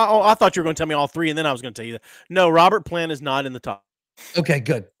 I'm not. I thought you were going to tell me all 3, and then I was going to tell you that. No, Robert Plant is not in the top. Okay,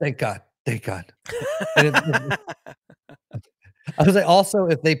 good. Thank God. I was like, also,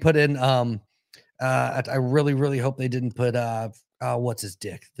 if they put in, I really, really hope they didn't put, what's his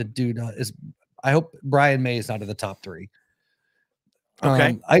dick? The dude I hope Brian May is not in the top 3.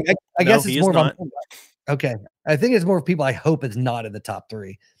 Okay. I guess it's more not. Okay. I think it's more of people I hope it's not in the top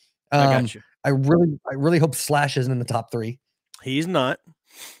 3. I got you. I really hope Slash isn't in the top 3. He's not.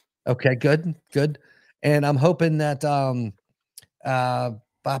 Okay, good. And I'm hoping that what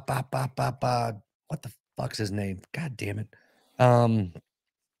the fuck's his name? God damn it.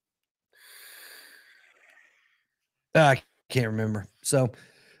 I can't remember. So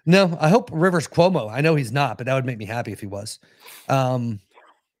no, I hope Rivers Cuomo. I know he's not, but that would make me happy if he was.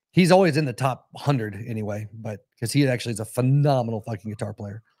 He's always in the top 100 anyway, but because he actually is a phenomenal fucking guitar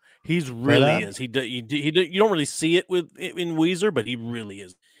player. He's really is. You don't really see it in Weezer, but he really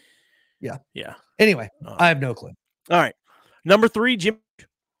is. Yeah. Yeah. Anyway, I have no clue. All right. Number 3, Jimmy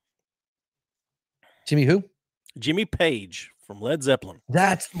who? Jimmy Page from Led Zeppelin.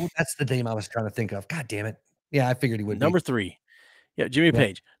 That's the name I was trying to think of. God damn it. Yeah, I figured he would. Number 3. Yeah, Jimmy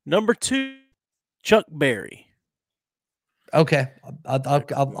Page. Number 2, Chuck Berry. Okay.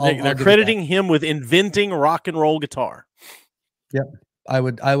 They're crediting him with inventing rock and roll guitar. Yep. I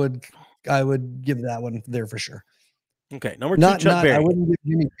would give that one there for sure. Okay. Number 2, Chuck Berry. I wouldn't give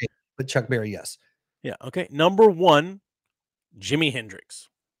Jimmy Page, but Chuck Berry, yes. Yeah. Okay. Number 1, Jimi Hendrix.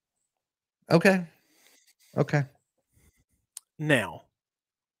 Okay. Now,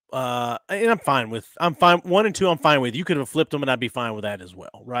 and I'm fine. 1 and 2. I'm fine with. You could have flipped them, and I'd be fine with that as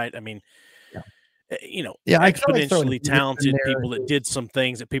well, right? I mean, exponentially talented people that did some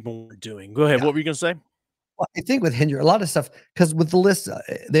things that people weren't doing. Go ahead. Yeah. What were you going to say? Well, I think with Hendrix, a lot of stuff, because with the list,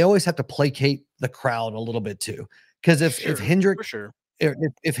 they always have to placate the crowd a little bit too. Because if Hendrix,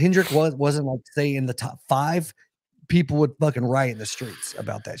 if Hendrix wasn't like say in the top 5, people would fucking riot in the streets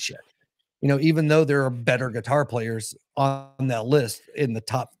about that shit. Even though there are better guitar players on that list in the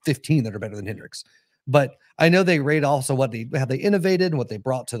top 15 that are better than Hendrix. But I know they rate also how they innovated and what they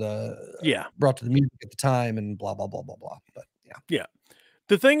brought to the music at the time and blah blah blah blah blah. But yeah.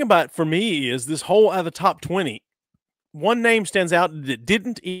 The thing about for me is this whole out of the top 20, one name stands out that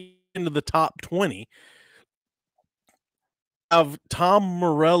didn't into the top 20. Of Tom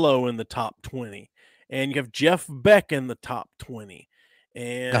Morello in the top 20, and you have Jeff Beck in the top 20,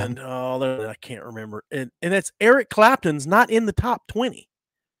 and I can't remember, and that's Eric Clapton's not in the top 20.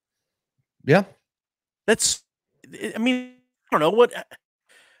 Yeah, that's. I mean, I don't know what.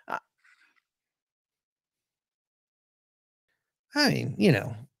 I mean,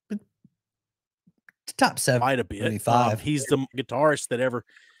 top 7, quite a bit. 25. He's the guitarist that ever.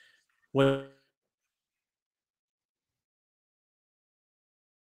 Well.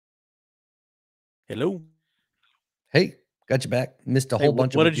 Hello. Hey, got you back. Missed a whole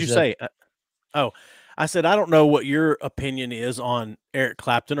bunch of what did you say? I said, I don't know what your opinion is on Eric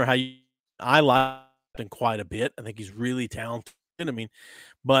Clapton or how you I like him quite a bit. I think he's really talented. I mean,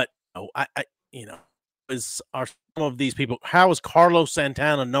 but I are some of these people? How is Carlos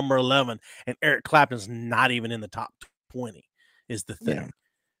Santana number 11 and Eric Clapton's not even in the top 20? Is the thing.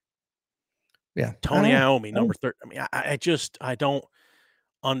 Yeah. Tony Iommi, number 30. I mean, I don't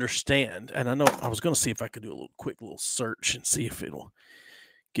understand. And I know I was going to see if I could do a quick little search and see if it'll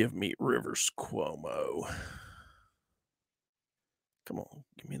give me Rivers Cuomo. Come on,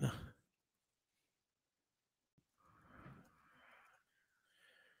 give me the.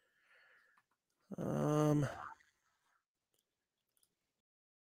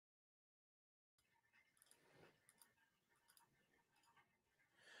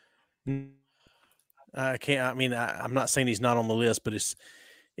 I can't. I mean, I'm not saying he's not on the list, but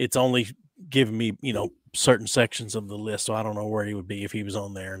it's only giving me certain sections of the list, so I don't know where he would be if he was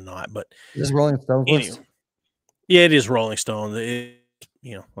on there or not. But is Rolling Stone list? Yeah, it is Rolling Stone. Like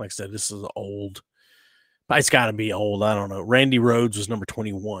I said, this is old. It's got to be old. I don't know. Randy Rhoads was number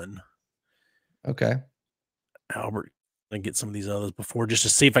 21. Okay. Albert, and get some of these others before just to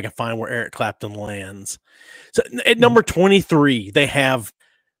see if I can find where Eric Clapton lands. So at number 23, they have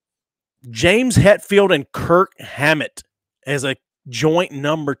James Hetfield and Kirk Hammett as a joint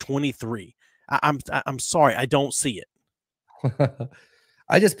number 23. I'm sorry, I don't see it.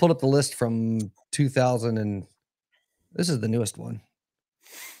 I just pulled up the list from 2000 and this is the newest one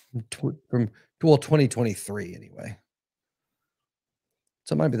from 2023 anyway.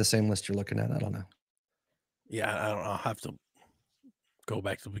 So it might be the same list you're looking at. I don't know. Yeah, I don't know. I'll have to go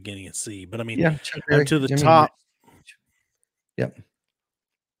back to the beginning and see. But I mean, to the top. Yep.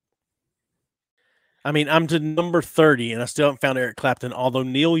 I mean, I'm to number 30, and I still haven't found Eric Clapton, although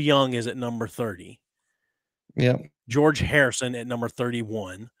Neil Young is at number 30. Yeah. George Harrison at number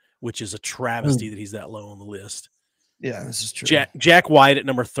 31, which is a travesty that he's that low on the list. Yeah, this is true. Jack White at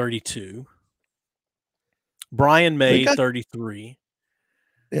number 32. Brian May, 33.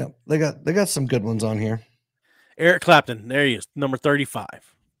 Yeah, they got some good ones on here. Eric Clapton, there he is, number 35.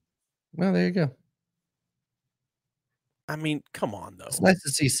 Well, there you go. I mean, come on, though. It's nice to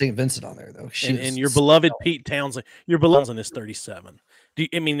see St. Vincent on there, though. And your beloved Pete Townsend. Your beloved is 37.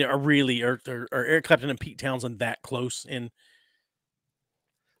 Are Eric Clapton and Pete Townsend that close?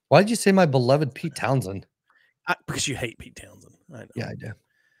 Why did you say my beloved Pete Townsend? Because you hate Pete Townsend. I know. Yeah, I do.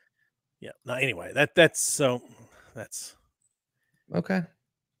 Yeah. No, anyway, that's okay.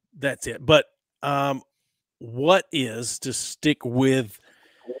 That's it. But what is, to stick with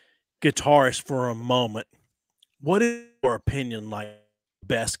guitarists for a moment, what is your opinion like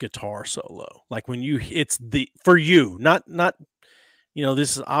best guitar solo? Like when for you, not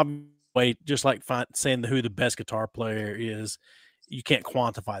this is obviously just like saying who the best guitar player is. You can't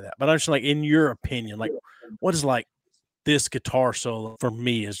quantify that, but I'm just like, in your opinion, like what is like this guitar solo for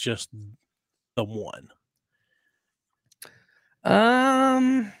me is just the one.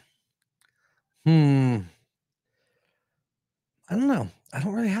 I don't know. I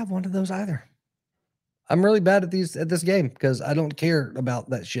don't really have one of those either. I'm really bad at this game because I don't care about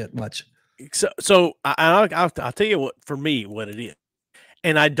that shit much. So I'll tell you what, for me, what it is.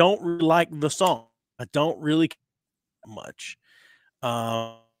 And I don't really like the song. I don't really care much.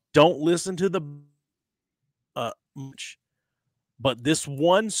 Don't listen to the much. But this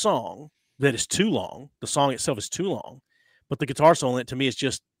one song that is too long, the song itself is too long, but the guitar solo in it to me is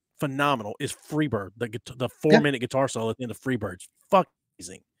just phenomenal. Is Freebird, the 4-minute guitar solo at the end of Freebird's fucking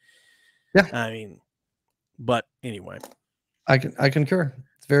amazing. Yeah. I mean, but anyway. I concur.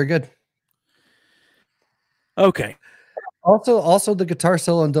 It's very good. Okay. Also the guitar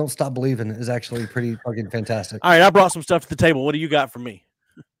solo and Don't Stop Believing is actually pretty fucking fantastic. All right, I brought some stuff to the table. What do you got for me?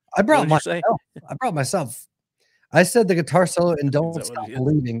 I brought myself. I said the guitar solo and Don't Stop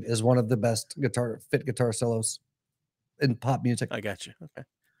Believing is one of the best guitar solos in pop music. I got you. Okay.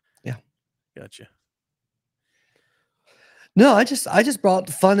 Yeah. Gotcha. No, I just brought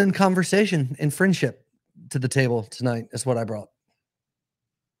fun and conversation and friendship to the table tonight. Is what I brought.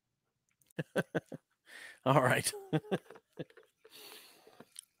 All right.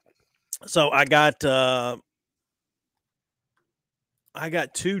 So I got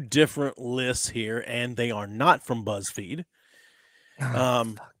two different lists here, and they are not from BuzzFeed.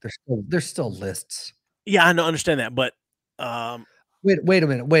 They're still lists. Yeah, I understand that, but wait a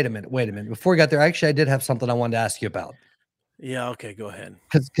minute. Before we got there, actually, I did have something I wanted to ask you about. Yeah, okay, go ahead.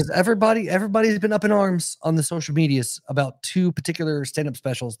 Because everybody's been up in arms on the social medias about two particular stand-up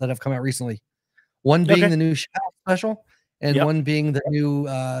specials that have come out recently. One being the new Chappelle special, and one being the new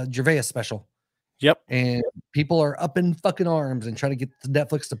Gervais special. Yep. And people are up in fucking arms and trying to get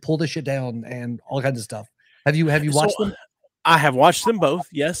Netflix to pull this shit down and all kinds of stuff. Have you watched them? I have watched them both.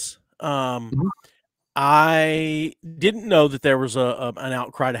 Yes. I didn't know that there was an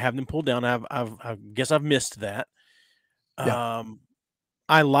outcry to have them pulled down. I guess I've missed that. Yeah.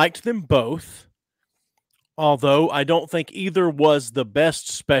 I liked them both, although I don't think either was the best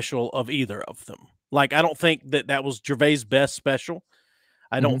special of either of them. Like, I don't think that was Gervais' best special.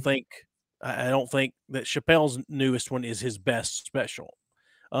 I don't think that Chappelle's newest one is his best special.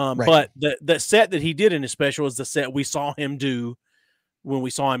 But the set that he did in his special is the set we saw him do when we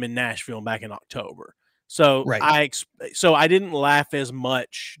saw him in Nashville back in October. So I didn't laugh as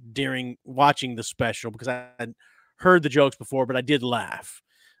much during watching the special because I had heard the jokes before, but I did laugh.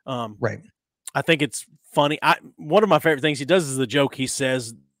 I think it's funny. One of my favorite things he does is the joke he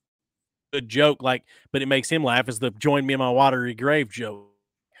says, a joke, like, but it makes him laugh, is the join me in my watery grave joke.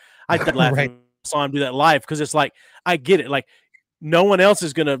 I did laugh when I saw him do that live because it's like, I get it. Like, no one else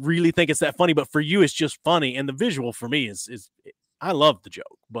is going to really think it's that funny, but for you, it's just funny. And the visual for me is I love the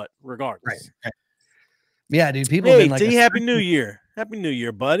joke, but regardless. Yeah, dude, people have been like, Happy New Year. Happy New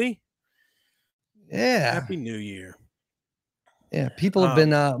Year, buddy. Yeah. Happy New Year. Yeah, people have been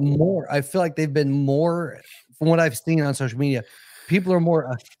more, I feel like they've been more, from what I've seen on social media, people are more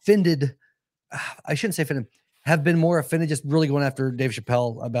offended. I shouldn't say offended, have been more offended, just really going after Dave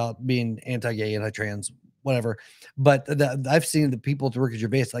Chappelle about being anti-gay, anti-trans, whatever. But I've seen the people to Ricky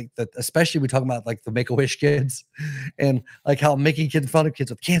Gervais, like that, especially we talk about like the Make-A-Wish kids and like how making fun of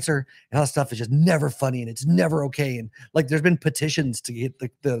kids with cancer and all that stuff is just never funny and it's never okay. And like, there's been petitions to get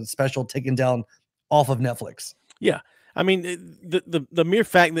the special taken down off of Netflix. Yeah. I mean, the mere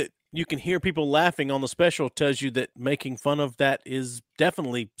fact that you can hear people laughing on the special tells you that making fun of that is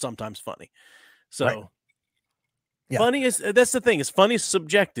definitely sometimes funny. So funny that's the thing. Is funny is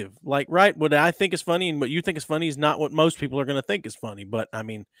subjective. Like, what I think is funny and what you think is funny is not what most people are going to think is funny. But I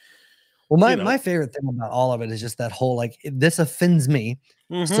mean, well, my favorite thing about all of it is just that whole, like, this offends me.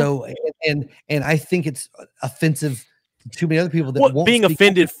 So, and I think it's offensive to too many other people that won't being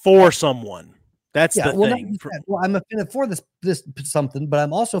offended for someone. That's the thing. Well, I'm offended for this something, but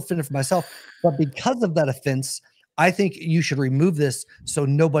I'm also offended for myself. But because of that offense, I think you should remove this so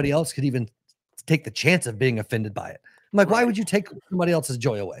nobody else could even take the chance of being offended by it. I'm like, why would you take somebody else's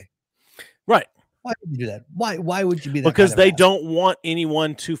joy away? Right. Why would you do that? Why would you be that? Because they don't want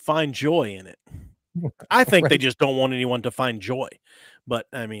anyone to find joy in it. I think they just don't want anyone to find joy. But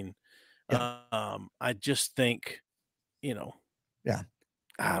I mean, I just think,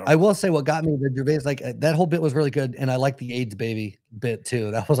 I will say what got me the Gervais, like, that whole bit was really good, and I like the AIDS baby bit too.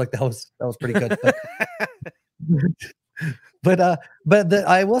 That was pretty good. But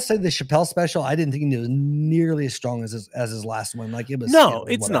I will say the Chappelle special, I didn't think it was nearly as strong as his last one. Like, it was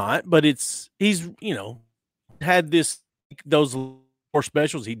it's not, but he's had those 4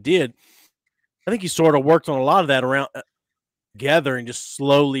 specials he did. I think he sort of worked on a lot of that around together and just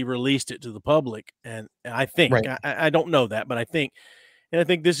slowly released it to the public. And I think I don't know that, but I think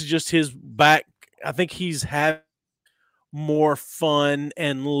this is just his back. I think he's had more fun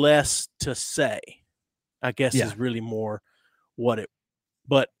and less to say, I guess is really more what it,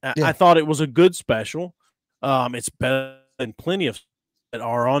 but I thought it was a good special. It's better than plenty of that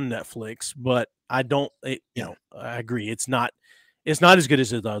are on Netflix, but I agree. It's not as good as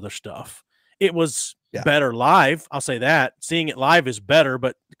the other stuff. It was better live. I'll say that. Seeing it live is better,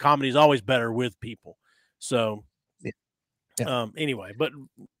 but comedy is always better with people. So anyway, but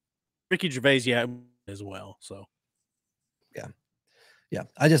Ricky Gervais, as well. So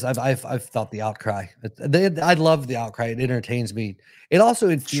I've thought the outcry. I love the outcry. It entertains me. It also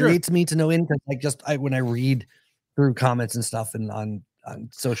infuriates me to no end, because when I read through comments and stuff and on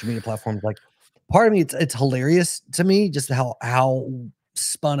social media platforms, like, part of me, it's hilarious to me just how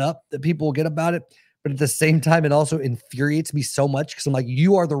spun up that people will get about it. But at the same time, it also infuriates me so much because I'm like,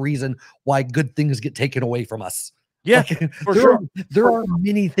 you are the reason why good things get taken away from us. Yeah, like, there are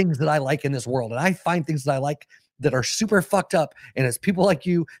many things that I like in this world, and I find things that I like that are super fucked up, and it's people like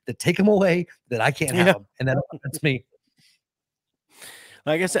you that take them away that I can't have them, and that's me.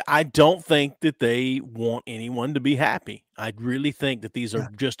 Like I said, I don't think that they want anyone to be happy. I really think that these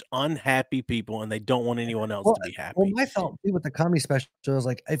are just unhappy people, and they don't want anyone else to be happy. Well, my thought with the comedy special is,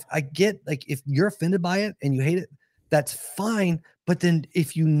 like, I get, like, if you're offended by it and you hate it, that's fine. But then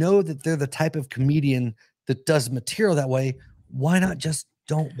if you know that they're the type of comedian that does material that way, why not just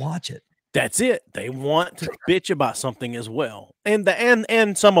don't watch it? That's it. They want to bitch about something as well. And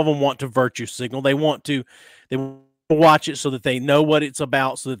some of them want to virtue signal. They want to watch it so that they know what it's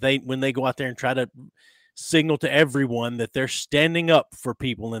about, so that when they go out there and try to signal to everyone that they're standing up for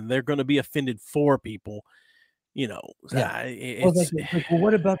people and they're going to be offended for people, you know, Yeah. it's Well,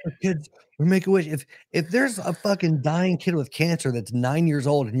 what about the kids who make a wish? If there's a fucking dying kid with cancer that's 9 years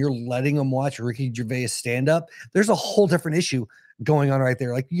old and you're letting them watch Ricky Gervais stand up, there's a whole different issue going on right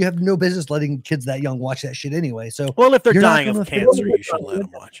there. Like, you have no business letting kids that young watch that shit anyway. So, well, if they're dying of cancer, you should let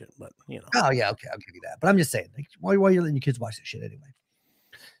them watch it. But you know, oh yeah, okay, I'll give you that. But I'm just saying, like, why are you letting your kids watch that shit anyway?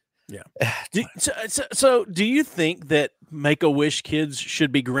 Yeah. So, do you think that Make-A-Wish kids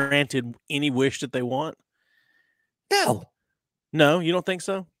should be granted any wish that they want? No, you don't think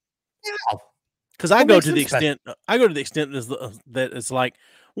so? No. Because I go to the extent that it's like,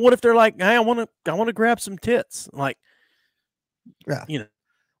 what if they're like, hey, I want to grab some tits, like, yeah, you know,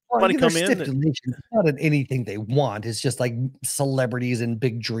 somebody come in. It's not in anything they want. It's just like celebrities and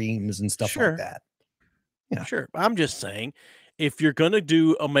big dreams and stuff like that. Yeah, sure. I'm just saying, if you're gonna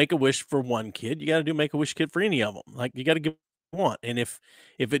do a Make-A-Wish for one kid, you got to do Make-A-Wish kid for any of them. Like, you got to give one, and if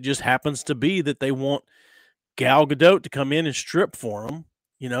it just happens to be that they want Gal Gadot to come in and strip for them,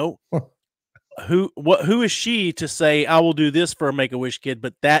 you know, who is she to say I will do this for a Make-A-Wish kid,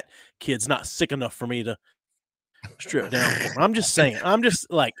 but that kid's not sick enough for me to strip down for? I'm just saying. I'm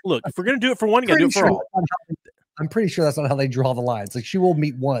just like, look, if we're gonna do it for one, you gotta do it for all. I'm pretty sure that's not how they draw the lines. Like, she will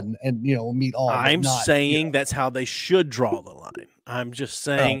meet one and, you know, meet all. I'm saying that's how they should draw the line. I'm just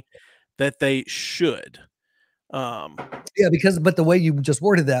saying that they should. Yeah, but the way you just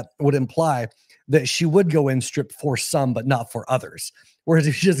worded that would imply that she would go in strip for some, but not for others. Whereas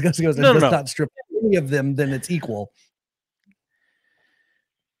if she just goes and does not strip any of them, then it's equal.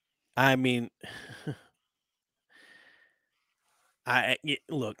 I mean, I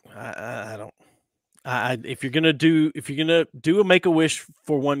don't. If you're gonna do a Make-A-Wish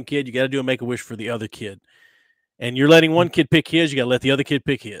for one kid, you got to do a Make-A-Wish for the other kid. And you're letting one kid pick his, you got to let the other kid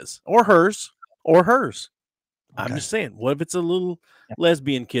pick his or hers. Okay. I'm just saying, what if it's a little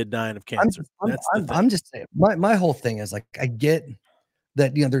lesbian kid dying of cancer? I'm just saying, my whole thing is, like, I get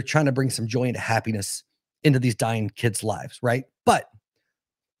that, you know, they're trying to bring some joy and happiness into these dying kids' lives, right? But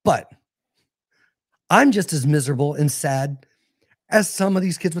I'm just as miserable and sad as some of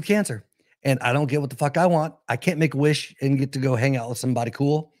these kids with cancer. And I don't get what the fuck I want. I can't make a wish and get to go hang out with somebody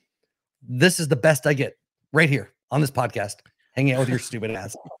cool. This is the best I get right here on this podcast, hanging out with your stupid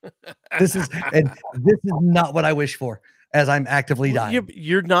ass. This is not what I wish for, as I'm actively dying.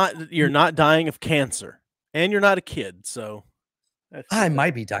 You're not dying of cancer, and you're not a kid, so I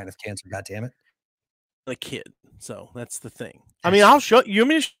might be dying of cancer. God damn it, a kid. So that's the thing. I mean, I'll show you. Want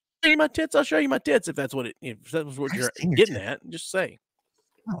me to show you my tits? I'll show you my tits if that's what you're getting at. Just say.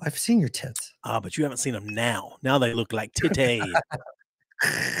 Oh, I've seen your tits. But you haven't seen them now. Now they look like titty.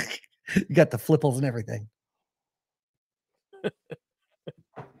 You got the flipples and everything.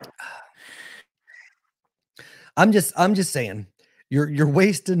 I'm just saying, you're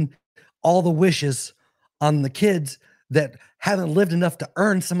wasting all the wishes on the kids that haven't lived enough to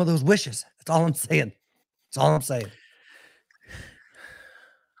earn some of those wishes. That's all I'm saying. That's all I'm saying.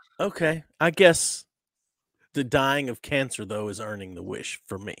 Okay, I guess the dying of cancer, though, is earning the wish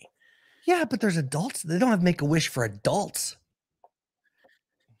for me. Yeah, but there's adults. They don't have to make a wish for adults.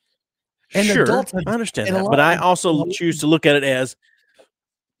 And sure, adults I understand that, but I also choose to look at it as.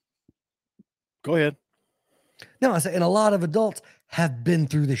 Go ahead. No, I say, and a lot of adults have been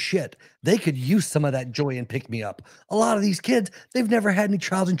through the shit. They could use some of that joy and pick me up. A lot of these kids, they've never had any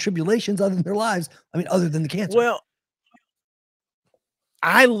trials and tribulations other than their lives. I mean, other than the cancer. Well,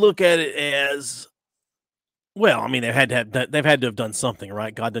 I look at it as, well, I mean, they've had to have done something,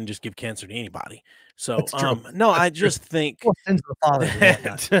 right? God doesn't just give cancer to anybody. So, no, I just think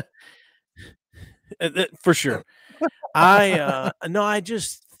for sure. I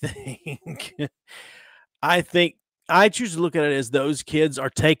just think, I choose to look at it as those kids are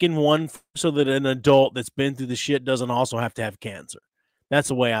taking one so that an adult that's been through the shit doesn't also have to have cancer. That's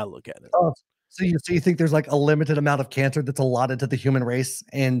the way I look at it. Oh, so you think there's like a limited amount of cancer that's allotted to the human race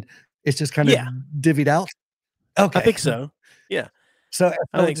and it's just kind of divvied out? Okay. I think so. Yeah. So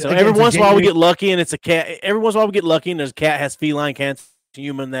I think so. Every once in a while we get lucky and it's a cat. Every once in a while we get lucky and there's a cat has feline cancer,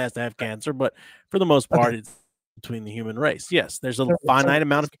 human that has to have cancer, but for the most part it's between the human race. Yes, there's a finite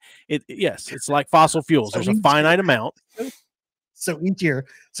amount of it. Yes, it's like fossil fuels. There's a finite amount. So each year,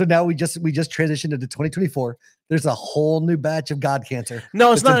 so now we just transitioned into 2024. There's a whole new batch of God cancer.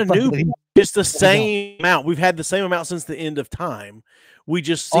 No, it's not a new. It's the same amount. We've had the same amount since the end of time. We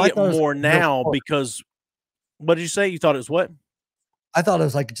just see it more now because. What did you say? You thought it was what? I thought it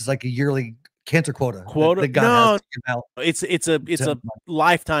was like just like a yearly cancer quota. No, it's a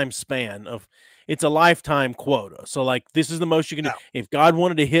lifetime span of. It's a lifetime quota. So like this is the most you can do. If God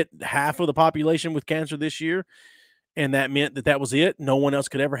wanted to hit half of the population with cancer this year, and that meant that was it, no one else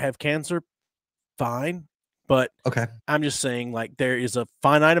could ever have cancer, fine. But okay, I'm just saying, like, there is a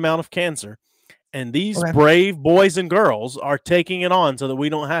finite amount of cancer, and these brave boys and girls are taking it on so that we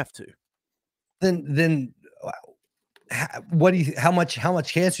don't have to. Then what do you? How much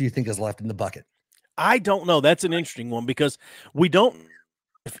cancer do you think is left in the bucket? I don't know. That's an interesting one because we don't know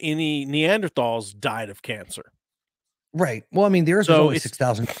if any Neanderthals died of cancer. Right. Well, I mean, the Earth is only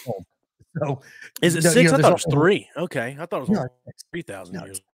 6,000 years old. So is it 6? I thought it was 3. Okay, I thought it was 3,000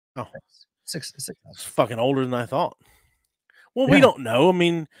 years. Oh, 6,000. It's fucking older than I thought. Well, we don't know. I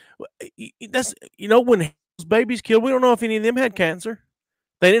mean, that's when those babies killed, we don't know if any of them had cancer.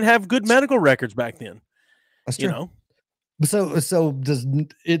 They didn't have good medical records back then. That's true. So does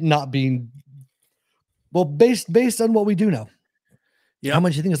it not being based on what we do know? Yeah. How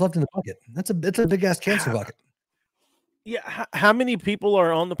much do you think is left in the bucket? It's a big ass cancer bucket. Yeah. How many people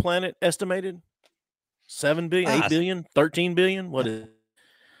are on the planet estimated? 7 billion, 8 billion, 13 billion? What is it?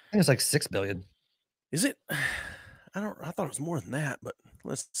 I think it's like 6 billion. Is it? I thought it was more than that, but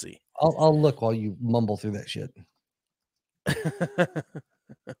let's see. I'll look while you mumble through that shit.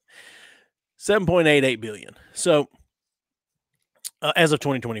 7.88 billion. So as of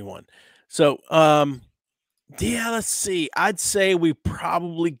 2021. So let's see. I'd say we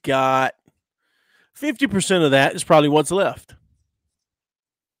probably got 50% of that is probably what's left.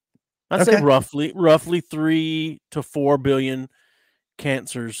 I'd say roughly 3 to 4 billion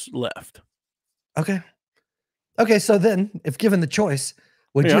cancers left. Okay, so then, if given the choice,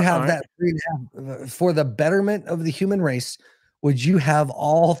 would you have that 3.5 for the betterment of the human race? Would you have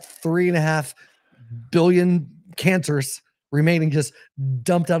all 3.5 billion cancers remaining just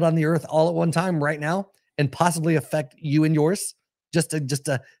dumped out on the earth all at one time right now, and possibly affect you and yours? Just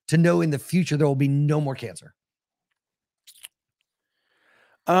to know in the future there will be no more cancer.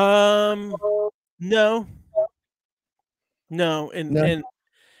 No,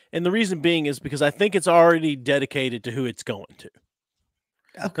 and the reason being is because I think it's already dedicated to who it's going to.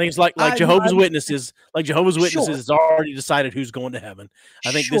 Okay. I think it's like Jehovah's Witnesses. Like Jehovah's Witnesses, it's already decided who's going to heaven.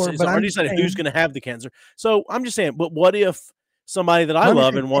 I think this is already decided who's going to have the cancer. So I'm just saying, but what if somebody that I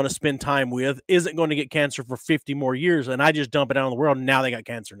love and want to spend time with isn't going to get cancer for 50 more years, and I just dump it out in the world, and now they got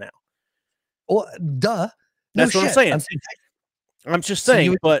cancer now? Well, duh. That's what I'm saying. I'm just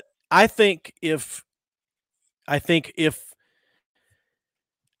saying, but I think they're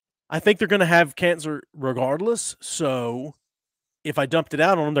going to have cancer regardless. So if I dumped it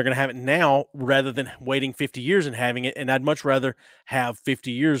out on them, they're going to have it now rather than waiting 50 years and having it. And I'd much rather have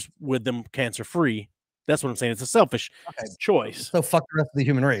 50 years with them cancer free. That's what I'm saying. It's a selfish choice. So fuck the rest of the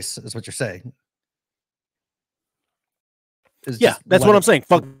human race is what you're saying. Yeah, that's what I'm saying.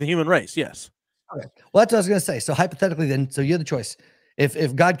 Fuck the human race. Yes. Okay. Well, that's what I was going to say. So hypothetically then, so you have the choice.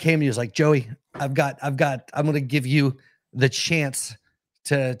 If God came to you, was like, Joey, I'm going to give you the chance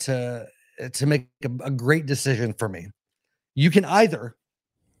to make a great decision for me. You can either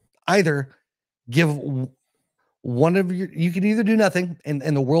give one of your, you can either do nothing and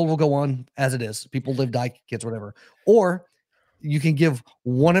the world will go on as it is. People live, die, kids, whatever. Or you can give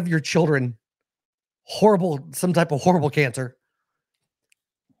one of your children some type of horrible cancer,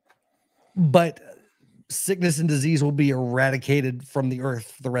 but sickness and disease will be eradicated from the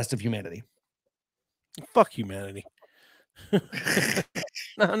earth for the rest of humanity. Fuck humanity. No,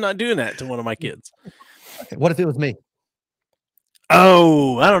 I'm not doing that to one of my kids. Okay, what if it was me?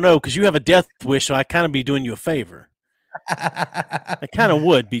 Oh, I don't know, because you have a death wish, so I kind of be doing you a favor. I kind of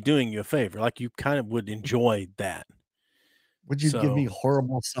would be doing you a favor. Like you kind of would enjoy that. Would you give me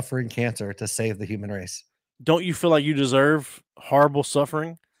horrible suffering cancer to save the human race? Don't you feel like you deserve horrible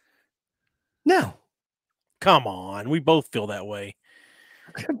suffering? No. Come on. We both feel that way.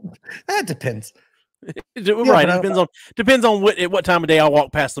 That depends. Right. It depends on what time of day I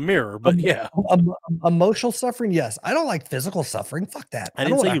walk past the mirror. But yeah. Emotional suffering, yes. I don't like physical suffering. Fuck that. I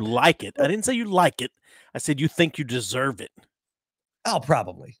didn't say you like it. I didn't say you like it. I said you think you deserve it. Oh,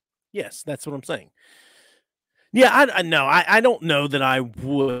 probably. Yes, that's what I'm saying. Yeah, I know. I don't know that I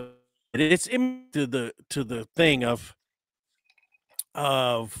would. It's into the thing of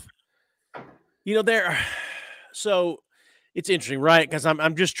there. So it's interesting, right? Because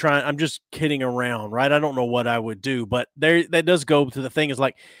I'm just kidding around, right? I don't know what I would do, but that does go to the thing is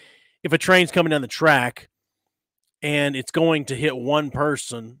like if a train's coming down the track and it's going to hit one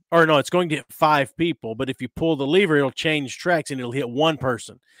person, or no, it's going to hit 5 people, but if you pull the lever, it'll change tracks and it'll hit one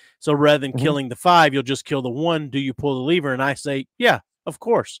person. So rather than killing the 5, you'll just kill the 1. Do you pull the lever? And I say, yeah, of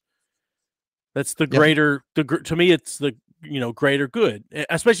course. That's the greater, to me, it's the, greater good,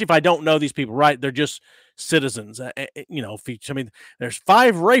 especially if I don't know these people, right? They're just citizens. There's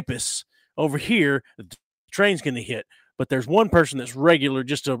 5 rapists over here that the train's going to hit, but there's one person that's regular,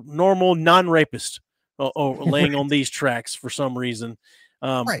 just a normal non-rapist or laying on these tracks for some reason.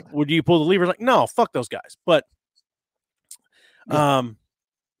 Right. Would you pull the lever? Like, no, fuck those guys. But,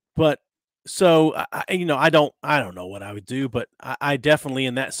 so I don't know what I would do, but I definitely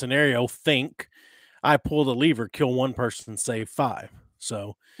in that scenario think I pull the lever, kill one person, save 5.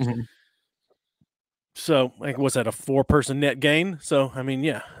 So, so like, what's that, a 4-person net gain? So, I mean,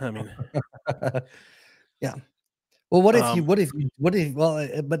 yeah. Well, what if,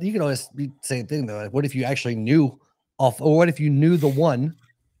 but you can always be the same thing though. What if you actually knew or what if you knew the one,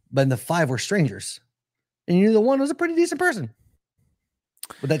 but the 5 were strangers and you knew the one was a pretty decent person?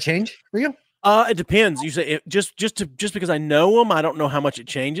 Would that change for you? It depends. You say just because I know them, I don't know how much it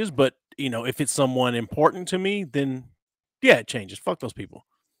changes, but if it's someone important to me, then yeah, it changes. Fuck those people.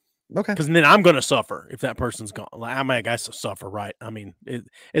 Okay. Because then I'm going to suffer if that person's gone. Like, I mean, I guess suffer, right? I mean,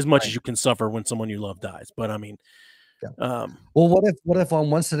 as much as you can suffer when someone you love dies, but I mean, well, what if on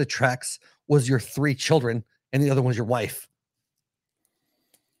one set of tracks was your 3 children and the other one's your wife?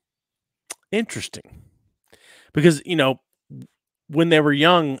 Interesting. Because, when they were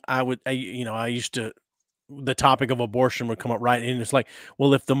young, I used to, the topic of abortion would come up, right? And it's like,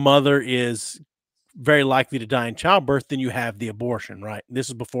 well, if the mother is very likely to die in childbirth, then you have the abortion, right? This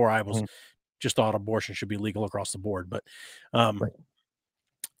is before I was just thought abortion should be legal across the board, but, right.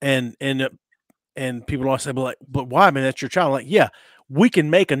 And people always say, but why? I mean, that's your child. Like, yeah, we can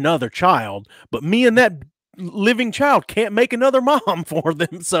make another child, but me and that living child can't make another mom for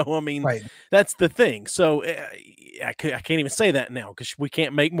them. So, I mean, that's the thing. So I can't even say that now because we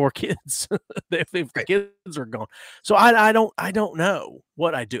can't make more kids if the kids are gone. So I don't know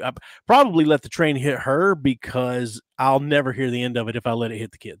what I do. I probably let the train hit her because I'll never hear the end of it if I let it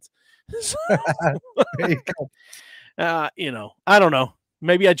hit the kids. So, I don't know.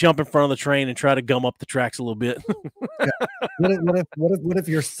 Maybe I jump in front of the train and try to gum up the tracks a little bit. What if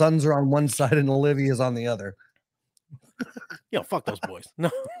your sons are on one side and Olivia's on the other? Fuck those boys. No.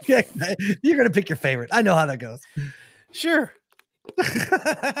 Yeah, you're gonna pick your favorite. I know how that goes. Sure.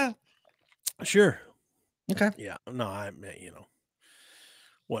 Sure. Okay. Yeah. No,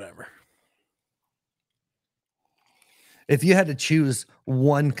 whatever. If you had to choose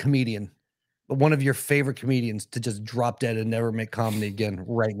one comedian, one of your favorite comedians to just drop dead and never make comedy again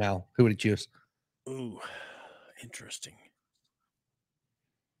right now, who would you choose? Ooh, interesting.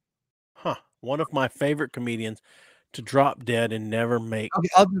 Huh. One of my favorite comedians to drop dead and never make.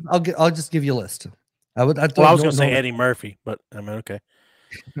 Okay, I'll just give you a list. I was going to say Eddie Murphy, but I mean, okay.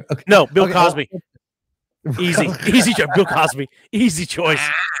 No, Bill Cosby. Easy choice. Bill Cosby. Easy choice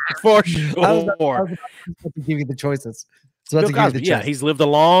for sure. I was about to give you the choices. Bill Cosby, yeah, he's lived a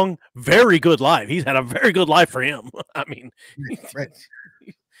long, very good life. He's had a very good life for him. I mean, right.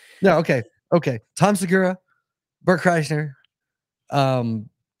 No, okay. Tom Segura, Bert Kreischer,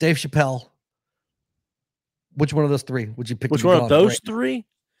 Dave Chappelle. Which one of those 3 would you pick? Which one of those 3?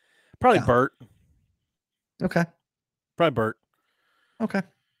 Probably Bert. Okay. Probably Bert. Okay.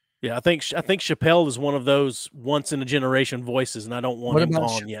 Yeah, I think Chappelle is one of those once in a generation voices, and I don't want him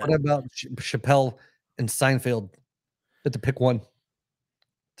gone yet. What about Chappelle and Seinfeld? To pick one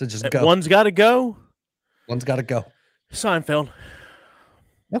to just go. One's got to go. One's got to go. Seinfeld.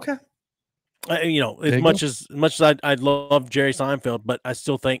 Okay. As much as I love Jerry Seinfeld, but I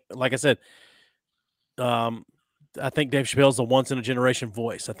still think, like I said, I think Dave Chappelle's a once in a generation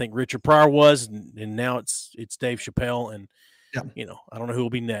voice. I think Richard Pryor was, and now it's Dave Chappelle, and I don't know who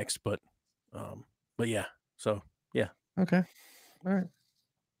will be next, but yeah. So yeah. Okay. All right.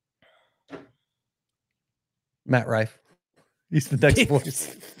 Matt Rife. He's the next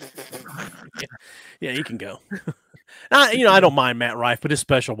voice. Yeah, he can go. I don't mind Matt Rife, but his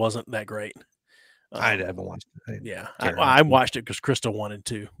special wasn't that great. I haven't watched it. I watched it because Krista wanted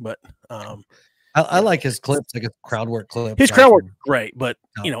to, but I like his clips, like his crowd work clips. His crowd work great, but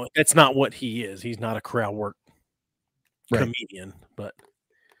that's not what he is. He's not a crowd work comedian, but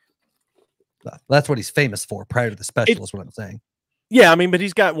that's what he's famous for prior to the special is what I'm saying. Yeah, I mean, but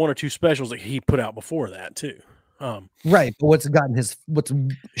he's got 1 or 2 specials that he put out before that too. Right, but what's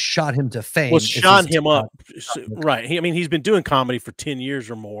shot him to fame? What's shot him up? Right. He's been doing comedy for 10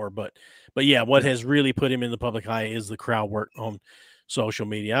 years or more, but yeah, what has really put him in the public eye is the crowd work on social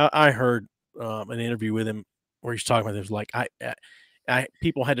media. I heard an interview with him where he's talking about this, like I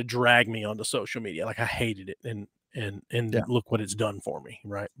people had to drag me onto social media, like I hated it, and look what it's done for me,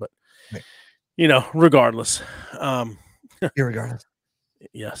 right? But regardless, irregardless.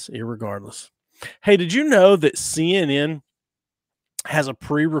 Yes, irregardless. Hey, did you know that CNN has a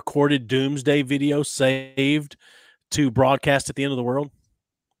pre-recorded doomsday video saved to broadcast at the end of the world?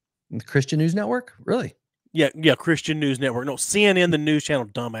 The Christian News Network? Really? Yeah, Christian News Network. No, CNN, the news channel,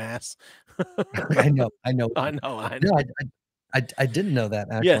 dumbass. I know. I know. No, I didn't know that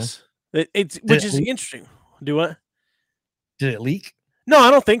actually. Yes, it's which is interesting. Do what? Did it leak? No,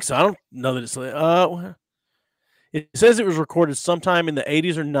 I don't think so. I don't know that it's. It says it was recorded sometime in the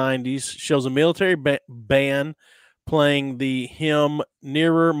 80s or 90s. Shows a military band playing the hymn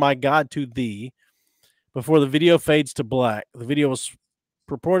 "Nearer, My God, to Thee" before the video fades to black. The video was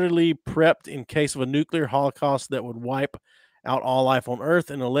purportedly prepped in case of a nuclear holocaust that would wipe out all life on Earth,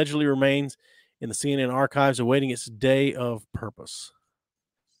 and allegedly remains in the CNN archives awaiting its day of purpose.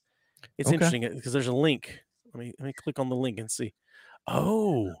 It's interesting because there's a link. Let me click on the link and see.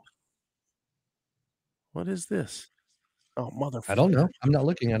 Oh, what is this? Oh, motherfucker. I don't know. I'm not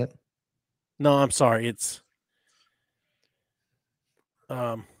looking at it. No, I'm sorry. It's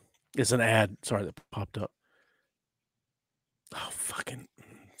an ad. Sorry, that popped up. Oh, fucking,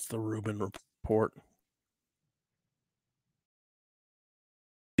 it's the Rubin Report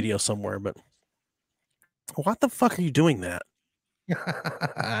video somewhere, but what the fuck are you doing that?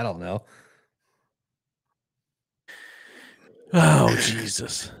 I don't know. Oh,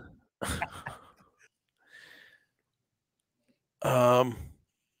 Jesus.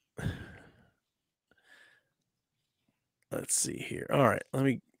 Let's see here. All right, let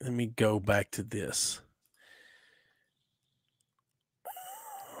me go back to this.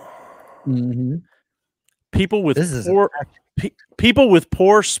 Mm-hmm. People with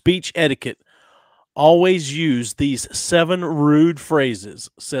poor speech etiquette always use these 7 rude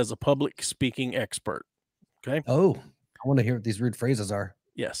phrases, says a public speaking expert. Okay. Oh, I want to hear what these rude phrases are.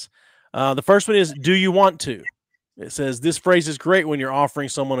 Yes. The first one is, do you want to? It says, this phrase is great when you're offering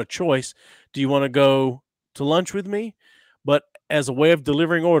someone a choice. Do you want to go to lunch with me? But as a way of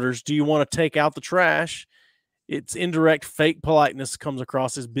delivering orders, do you want to take out the trash? Its indirect fake politeness comes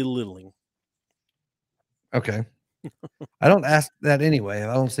across as belittling. Okay. I don't ask that anyway.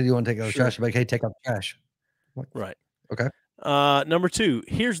 I don't say, do you want to take out the trash? I'm like, hey, take out the trash. Right. Okay. Number 2,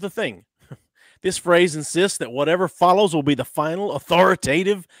 here's the thing. This phrase insists that whatever follows will be the final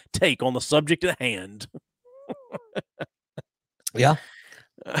authoritative take on the subject at hand. Yeah.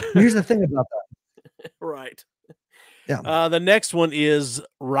 Here's the thing about that. Right. Yeah. The next one is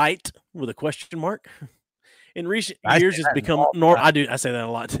right with a question mark. In recent years, it's become normal. I say that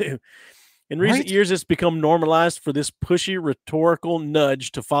a lot too. In recent years, it's become normalized for this pushy rhetorical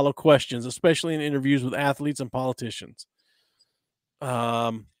nudge to follow questions, especially in interviews with athletes and politicians.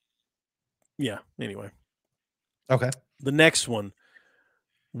 Yeah, anyway. Okay. The next one,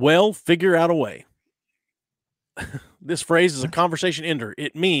 well, figure out a way. This phrase is a conversation ender.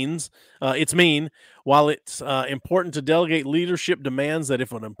 It means, while it's important to delegate, leadership demands that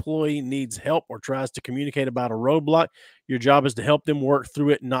if an employee needs help or tries to communicate about a roadblock, your job is to help them work through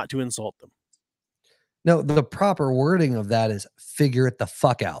it, not to insult them. No, the proper wording of that is figure it the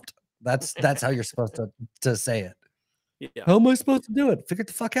fuck out. That's how you're supposed to say it. Yeah. How am I supposed to do it? Figure it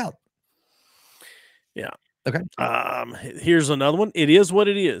the fuck out. Yeah. Okay. Here's another one. It is what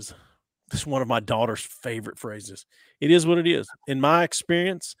it is. This is one of my daughter's favorite phrases. It is what it is. In my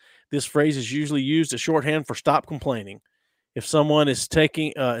experience, this phrase is usually used as shorthand for stop complaining. If someone is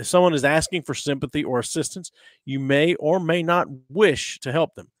asking for sympathy or assistance, you may or may not wish to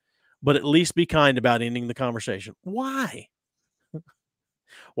help them, but at least be kind about ending the conversation. Why?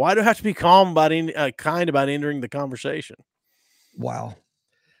 Why do I have to be kind about ending the conversation? Wow.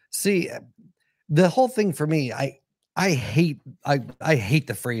 See, the whole thing for me, I hate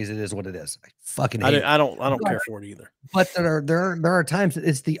the phrase "it is what it is." I fucking hate it. I don't care for it either. But there are times that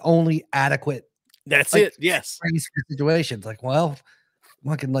it's the only adequate. That's it. Yes. Phrase for situations like, well,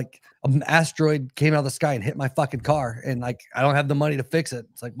 fucking like an asteroid came out of the sky and hit my fucking car, and like I don't have the money to fix it.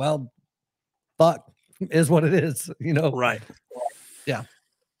 It's like, well, fuck, is what it is. You know. Right. Yeah.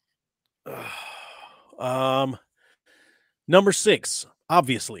 Number 6,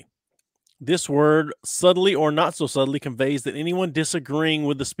 obviously. This word, subtly or not so subtly, conveys that anyone disagreeing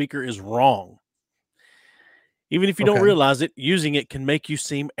with the speaker is wrong. Even if you don't realize it, using it can make you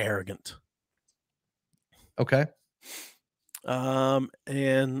seem arrogant. Okay.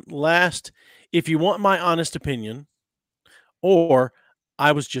 And last, if you want my honest opinion, or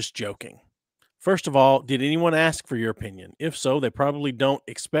I was just joking. First of all, did anyone ask for your opinion? If so, they probably don't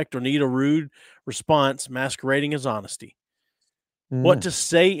expect or need a rude response masquerading as honesty. What to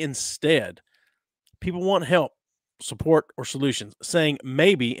say instead? People want help, support, or solutions. Saying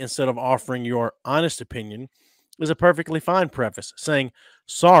maybe instead of offering your honest opinion is a perfectly fine preface. Saying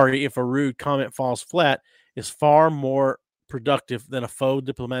sorry if a rude comment falls flat is far more productive than a faux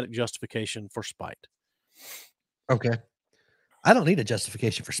diplomatic justification for spite. Okay. I don't need a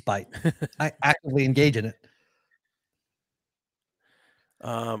justification for spite. I actively engage in it.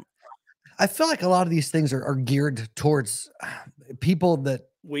 I feel like a lot of these things are geared towards people that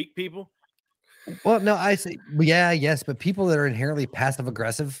weak people. Well, no, I say, yes, but people that are inherently passive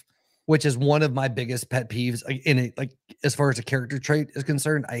aggressive, which is one of my biggest pet peeves in it, like as far as a character trait is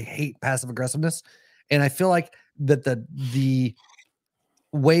concerned, I hate passive aggressiveness. And I feel like that the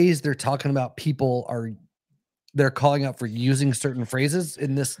ways they're talking about people they're calling out for using certain phrases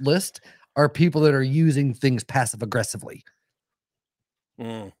in this list are people that are using things passive aggressively.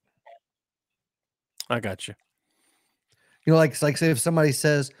 I got you. You know, like say if somebody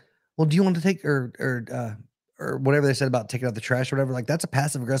says, well, do you want to take or whatever they said about taking out the trash or whatever, like that's a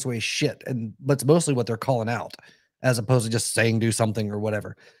passive aggressive way of shit. And that's mostly what they're calling out as opposed to just saying do something or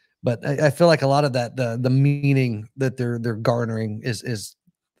whatever. But I feel like a lot of that, the meaning that they're garnering is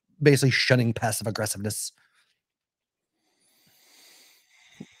basically shunning passive aggressiveness.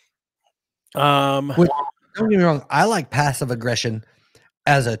 Which, don't get me wrong, I like passive aggression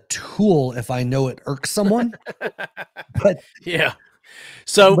as a tool if I know it irks someone. But yeah.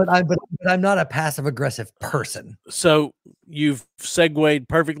 So, but I'm not a passive aggressive person. So you've segued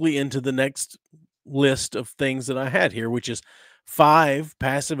perfectly into the next list of things that I had here, which is 5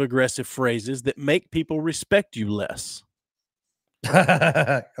 passive aggressive phrases that make people respect you less.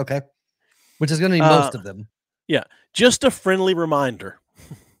 Okay. Which is going to be most of them. Yeah. Just a friendly reminder.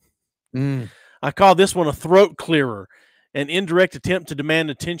 I call this one a throat clearer, an indirect attempt to demand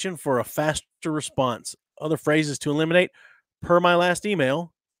attention for a faster response. Other phrases to eliminate: per my last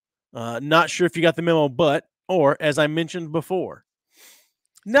email, not sure if you got the memo, but, or as I mentioned before.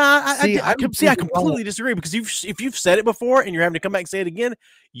 I completely disagree, because if you've said it before and you're having to come back and say it again,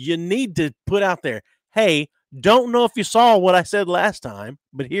 you need to put out there, hey, don't know if you saw what I said last time,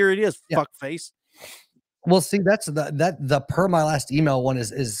 but here it is, fuckface. Well, see, that's the per my last email one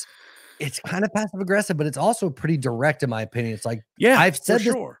is it's kind of passive aggressive, but it's also pretty direct in my opinion. It's like, yeah, I've said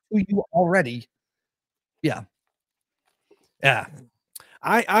this to you already. Yeah. Yeah.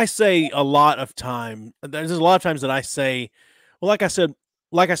 I say a lot of time. There's a lot of times that I say, well, like I said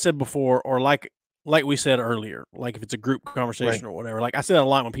before, or like we said earlier, like if it's a group conversation or whatever, like I say that a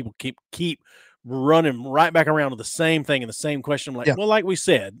lot when people keep running right back around to the same thing and the same question. I'm like, well, like we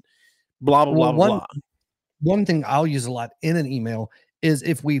said, blah, blah, blah, blah. One thing I'll use a lot in an email is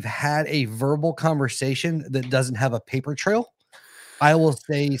if we've had a verbal conversation that doesn't have a paper trail, I will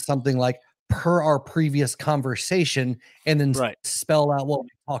say something like, per our previous conversation, and then spell out what we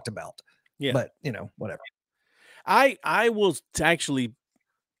talked about. Yeah. But whatever. I will actually,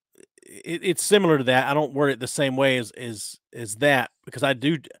 it's similar to that. I don't word it the same way as that, because I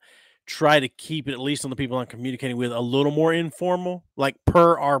do try to keep it, at least on the people I'm communicating with, a little more informal. Like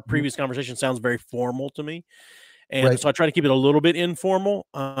per our previous conversation sounds very formal to me. And so I try to keep it a little bit informal,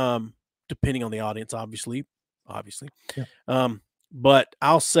 depending on the audience, obviously. Yeah. But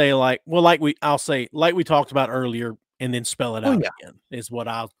I'll say like we talked about earlier, and then spell it out again is what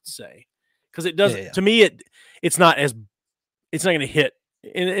I'll say. Because it doesn't, to me, it's not going to hit.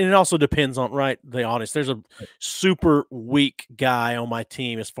 And it also depends on the audience. There's a super weak guy on my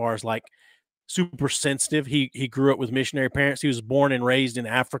team as far as like super sensitive. He grew up with missionary parents. He was born and raised in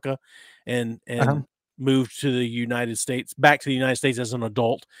Africa, and moved to the United States, back to the United States as an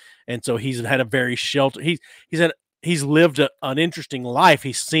adult. And so he's had a very sheltered, he's lived an interesting life.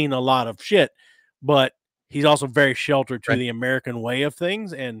 He's seen a lot of shit, but he's also very sheltered to the American way of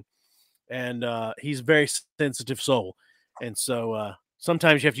things. And he's a very sensitive soul. And so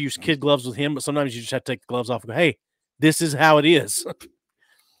sometimes you have to use kid gloves with him, but sometimes you just have to take the gloves off and go, hey, this is how it is.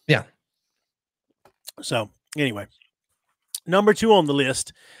 Yeah. So anyway, number 2 on the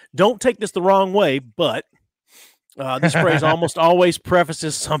list, don't take this the wrong way, but this phrase almost always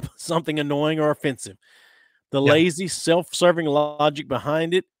prefaces something annoying or offensive. The lazy, self-serving logic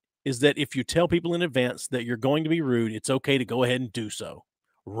behind it is that if you tell people in advance that you're going to be rude, it's okay to go ahead and do so.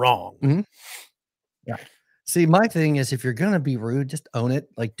 Wrong. Mm-hmm. Yeah. See, my thing is, if you're going to be rude, just own it.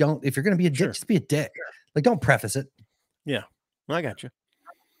 Like, if you're going to be a dick, just be a dick. Like, don't preface it. Yeah. I got you.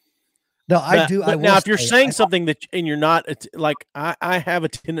 No, I do. Now, if you're saying something and you're not, like, I have a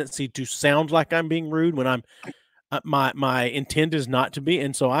tendency to sound like I'm being rude when I'm, my intent is not to be.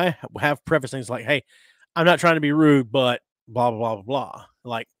 And so I have preface things like, hey, I'm not trying to be rude, but blah, blah, blah, blah, blah.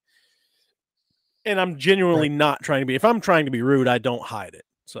 Like, and I'm genuinely not trying to be. If I'm trying to be rude, I don't hide it.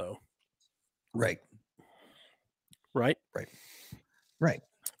 So. Right.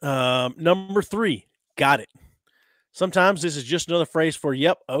 Number 3, got it. Sometimes this is just another phrase for,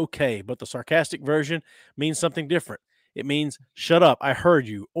 yep, okay, but the sarcastic version means something different. It means, shut up, I heard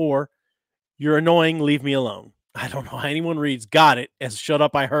you, or you're annoying, leave me alone. I don't know how anyone reads "got it" as "shut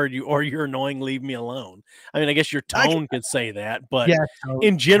up, I heard you," or "you're annoying, leave me alone." I mean, I guess your tone could say that, but Yeah,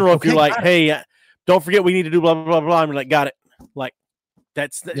 in general, if you're like, "Hey, don't forget we need to do blah blah blah blah," I'm like, "Got it." Like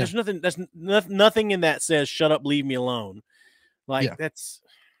there's nothing. That's nothing in that says "shut up, leave me alone." Like that's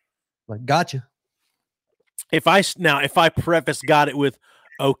like gotcha. If I preface "got it" with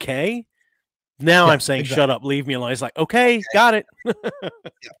 "okay," now I'm saying "shut up, leave me alone." It's like, okay, got it.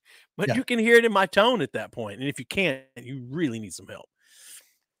 But you can hear it in my tone at that point. And if you can't, you really need some help.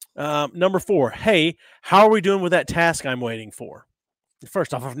 Number 4, hey, how are we doing with that task I'm waiting for?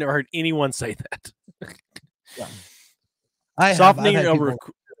 First off, I've never heard anyone say that. Softening over.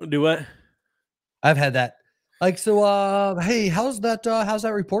 Do what? I've had that. Like, so, hey, how's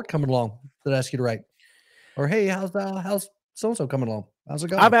that report coming along that I asked you to write? Or, hey, how's so-and-so coming along? How's it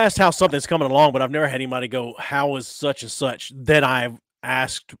going? I've asked how something's coming along, but I've never had anybody go, how is such and such that I've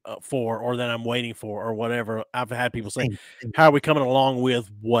asked for or that I'm waiting for or whatever. I've had people say, how are we coming along with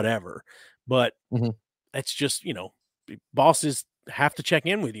whatever? But it's just, bosses have to check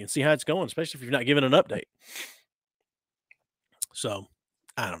in with you and see how it's going, especially if you're not giving an update. So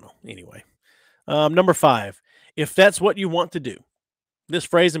I don't know. Anyway, number 5, if that's what you want to do, this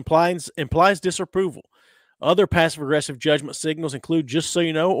phrase implies disapproval. Other passive-aggressive judgment signals include "just so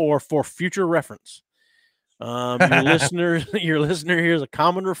you know" or "for future reference." Your listener hears a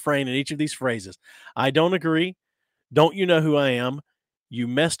common refrain in each of these phrases. I don't agree. Don't you know who I am? You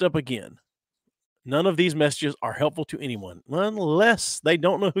messed up again. None of these messages are helpful to anyone unless they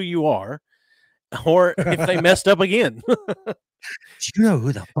don't know who you are or if they messed up again. Do you know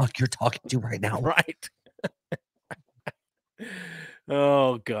who the fuck you're talking to right now? Right.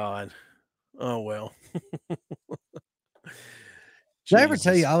 Oh, God. Oh, well. Did I ever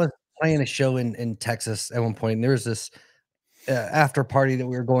tell you I was playing a show in Texas at one point, and there was this after party that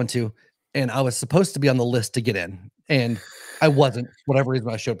we were going to, and I was supposed to be on the list to get in, and I wasn't. Whatever reason,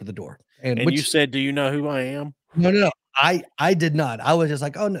 I showed up at the door, and you said, "Do you know who I am?" No. I did not. I was just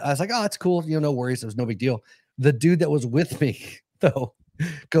like, oh, no. I was like, oh, it's cool. No worries. It was no big deal. The dude that was with me though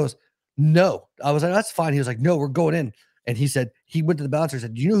goes, no. I was like, that's fine. He was like, no, we're going in. And he said, he went to the bouncer and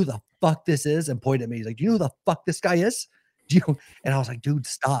said, do you know who the fuck this is? And pointed at me. He's like, do you know who the fuck this guy is? And I was like, dude,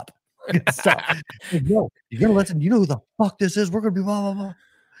 stop. Stop. Like, no, you're going to listen. You know who the fuck this is? We're going to be blah, blah, blah.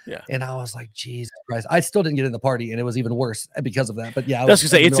 Yeah. And I was like, Jesus Christ. I still didn't get in the party, and it was even worse because of that. But yeah, that's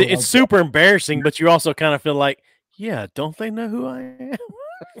because it's super embarrassing, but you also kind of feel like, yeah, don't they know who I am?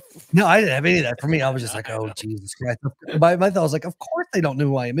 No, I didn't have any of that. For me, I was just like, oh, Jesus Christ. My thought was like, of course they don't know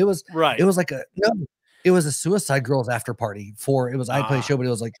who I am. It was right. It was like it was a Suicide Girls after party I played a show, but it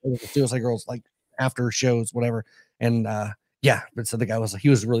was a Suicide Girls like after shows, whatever. And yeah, but so the guy was like, he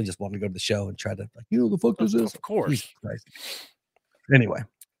was really just wanting to go to the show and try to like, you know, the fuck this is. Of course. Anyway.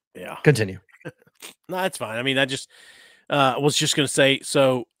 Yeah. Continue. No, that's fine. I mean, I just was just going to say,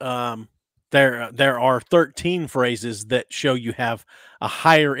 so there are 13 phrases that show you have a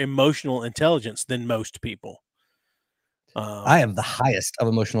higher emotional intelligence than most people. I am the highest of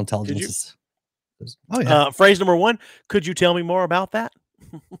emotional intelligence. Oh yeah. Phrase number 1. Could you tell me more about that?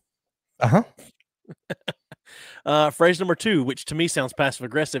 Phrase number 2, which to me sounds passive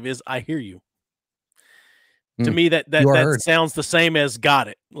aggressive, is "I hear you." To me, that sounds the same as "got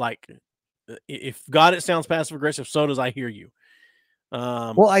it." Like, if "got it" sounds passive aggressive, so does "I hear you."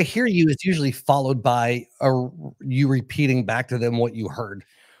 Well, "I hear you" is usually followed by you repeating back to them what you heard.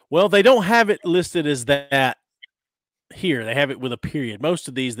 Well, they don't have it listed as that here. They have it with a period. Most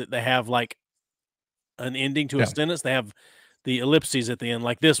of these that they have like an ending to a sentence, they have the ellipses at the end.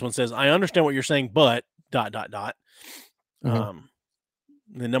 Like this one says, "I understand what you're saying, but ... Then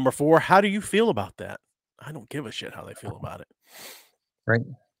number 4, how do you feel about that? I don't give a shit how they feel about it. Right.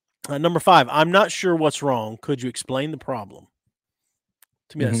 Number 5, I'm not sure what's wrong. Could you explain the problem?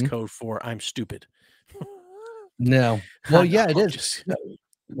 To me, that's code for I'm stupid. No. Well, yeah, it is. Just,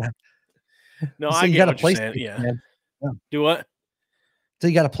 no, so I you got to play stupid. Yeah. Do what? So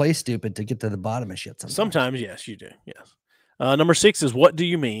you got to play stupid to get to the bottom of shit. Sometimes, yes, you do. Yes. Number 6 is, what do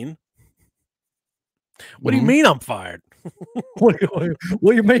you mean? What do you mean I'm fired? What do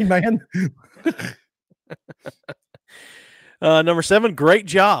you mean, man? Number 7, great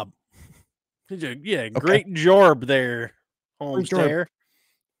job. Yeah, great job there, Holmes there.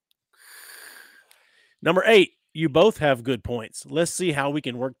 Number 8, you both have good points. Let's see how we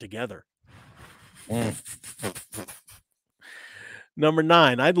can work together. Number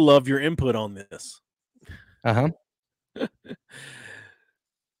 9, I'd love your input on this.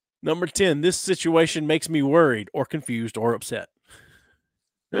 Number 10, this situation makes me worried or confused or upset.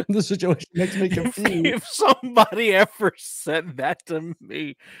 The situation makes me confused. If somebody ever said that to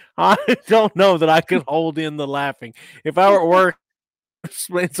me, I don't know that I could hold in the laughing. If I were at work,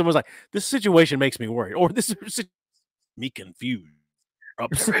 someone's like, "This situation makes me worried," or "This is me confused."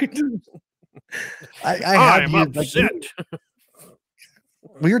 Right. I'm upset.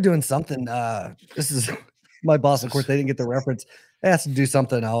 We were doing something. This is my boss. Of course, they didn't get the reference. They asked to do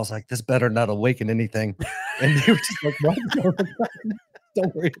something. I was like, "This better not awaken anything," and they were just like, "What?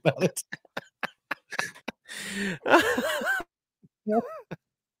 Don't worry about it."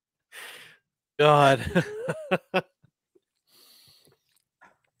 God.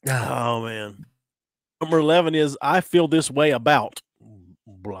 Oh man. Number 11 is I feel this way about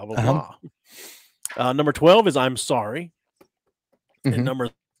blah blah blah. Number 12 is I'm sorry. And number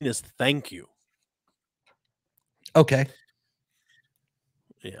 13 is thank you. Okay.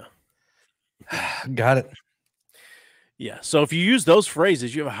 Yeah. Got it. Yeah. So if you use those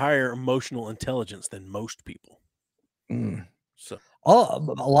phrases, you have a higher emotional intelligence than most people. So a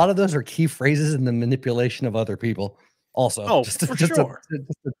lot of those are key phrases in the manipulation of other people. Also, just to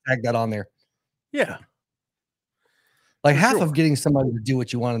tag that on there. Yeah. Like half of getting somebody to do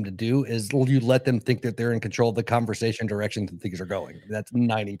what you want them to do is you let them think that they're in control of the conversation direction that things are going. That's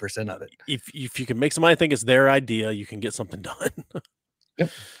 90% of it. If you can make somebody think it's their idea, you can get something done.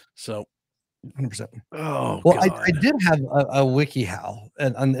 Yep. So 100%. Oh, well, God. I did have a WikiHow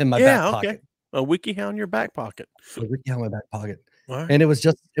in my back pocket. A WikiHow in your back pocket. A WikiHow in my back pocket. Right. And it was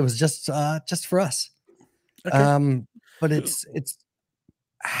just for us. Okay. But it's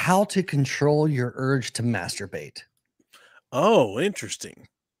how to control your urge to masturbate. Oh, interesting.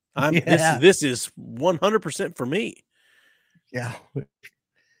 This is 100% for me. Yeah. It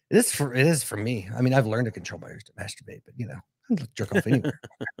is for me. I mean, I've learned to control my urge to masturbate, but I can jerk off anywhere.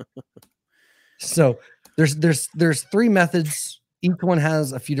 So there's 3 methods. Each one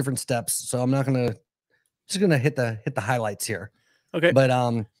has a few different steps. So I'm not just gonna hit the highlights here. Okay. But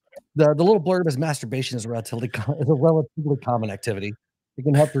the little blurb is masturbation is a relatively common activity. It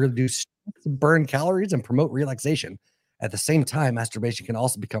can help to reduce stress, burn calories, and promote relaxation. At the same time, masturbation can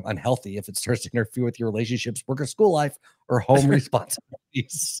also become unhealthy if it starts to interfere with your relationships, work or school life, or home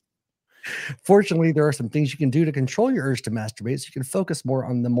responsibilities. Fortunately, there are some things you can do to control your urge to masturbate so you can focus more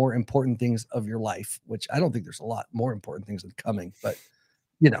on the more important things of your life, which I don't think there's a lot more important things than coming, but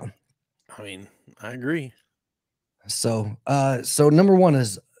I mean, I agree. So number 1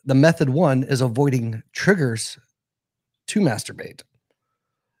 is the method 1 is avoiding triggers to masturbate.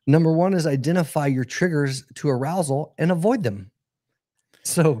 Number 1 is identify your triggers to arousal and avoid them.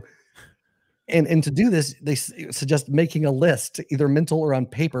 So, and to do this, they suggest making a list, either mental or on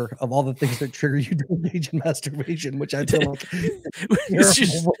paper, of all the things that trigger you to engage in masturbation, which I feel like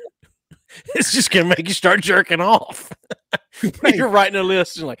it's just going to make you start jerking off. Right. You're writing a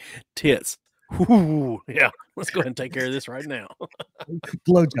list and like tits. Ooh, yeah, let's go ahead and take care of this right now.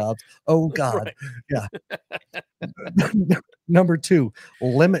 Blowjobs. Oh God. Right. Yeah. Number 2,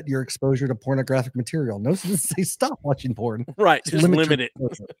 limit your exposure to pornographic material. No, say stop watching porn. Right. Just limit it.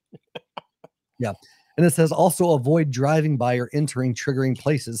 Yeah. And it says also avoid driving by or entering triggering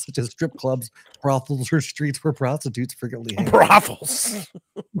places such as strip clubs, brothels, or streets where prostitutes frequently hang. Brothels.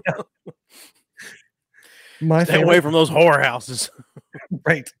 Yeah. Stay away from those whorehouses.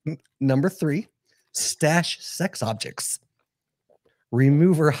 Right. Number 3, stash sex objects.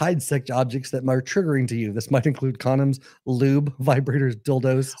 Remove or hide sex objects that are triggering to you. This might include condoms, lube, vibrators,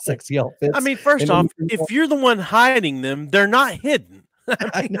 dildos, sexy outfits. I mean, first off, if you're the one hiding them, they're not hidden.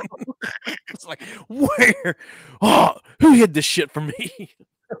 I know. It's like, where? Oh, who hid this shit from me?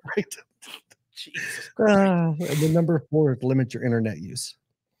 Right. Jesus. And then number 4 is limit your internet use.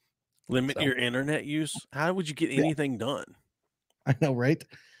 Limit your internet use? How would you get anything done? I know, right?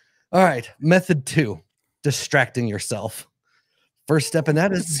 All right. Method 2, distracting yourself. First step in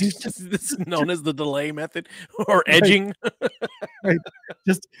that is this is known as the delay method or edging. Right.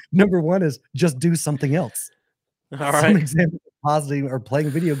 Just number 1 is just do something else. All right. Some examples of pausing or playing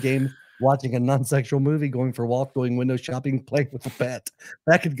video games, watching a non-sexual movie, going for a walk, going window shopping, playing with a pet.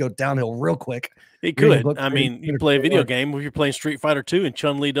 That could go downhill real quick. It could. I mean, you play a video game if you're playing Street Fighter 2 and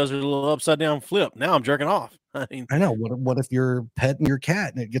Chun-Li does her little upside down flip. Now I'm jerking off. I know. What if you're petting your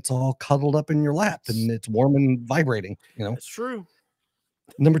cat and it gets all cuddled up in your lap and it's warm and vibrating? That's true.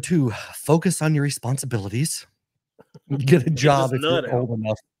 Number 2, focus on your responsibilities. Get a job if you're old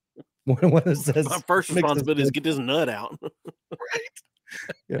enough. When it says, my first responsibility is get this nut out. Right.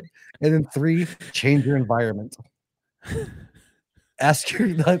 Yeah. And then 3, change your environment. Ask your.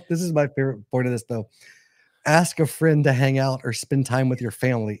 This is my favorite point of this though. Ask a friend to hang out or spend time with your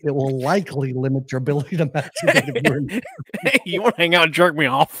family. It will likely limit your ability to masturbate. Hey, you want to hang out and jerk me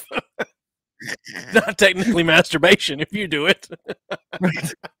off? Not technically masturbation if you do it.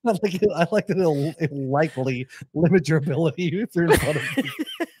 Right. I like that it'll likely limit your ability if you're in front of me.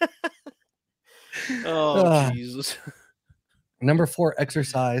 Oh, Jesus. Number 4,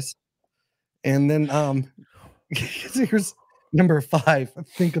 exercise. And then here's number 5,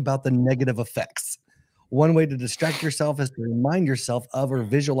 think about the negative effects. One way to distract yourself is to remind yourself of or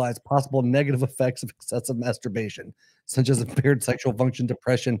visualize possible negative effects of excessive masturbation, such as impaired sexual function,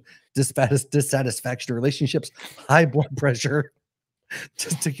 depression, dissatisfaction in relationships, high blood pressure,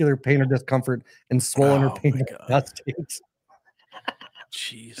 testicular pain or discomfort, and swollen or painful prostates.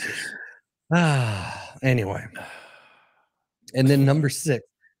 Jesus. Anyway. And then number 6,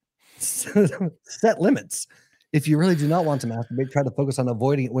 set limits. If you really do not want to masturbate, try to focus on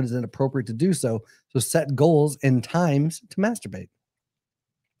avoiding it when it's inappropriate to do so. So set goals and times to masturbate.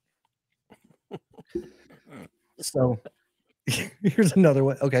 So here's another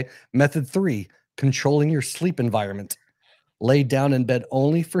one. Okay. Method 3, controlling your sleep environment. Lay down in bed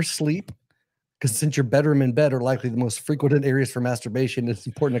only for sleep. Because since your bedroom and bed are likely the most frequented areas for masturbation, it's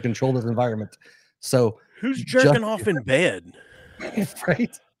important to control this environment. So who's jerking off in bed?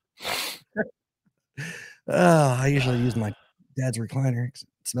 Right? I usually use my dad's recliner. It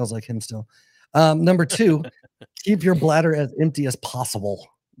smells like him still. Number 2, keep your bladder as empty as possible.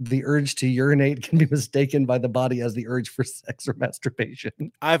 The urge to urinate can be mistaken by the body as the urge for sex or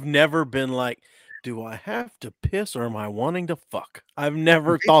masturbation. I've never been like, do I have to piss or am I wanting to fuck? I've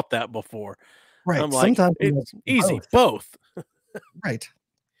never thought that before. Right. I'm like, sometimes it's easy, both. Right.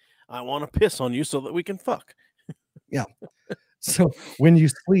 I want to piss on you so that we can fuck. Yeah. So when you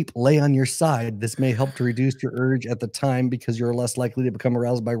sleep, lay on your side. This may help to reduce your urge at the time because you're less likely to become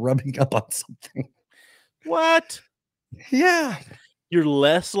aroused by rubbing up on something. What? Yeah. You're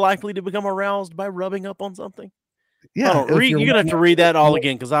less likely to become aroused by rubbing up on something? Yeah. You're going to have to read that all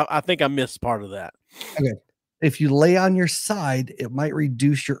again because I think I missed part of that. Okay. If you lay on your side, it might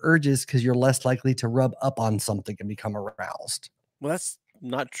reduce your urges because you're less likely to rub up on something and become aroused. Well, that's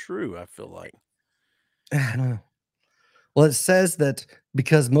not true, I feel like. I don't know. Well, it says that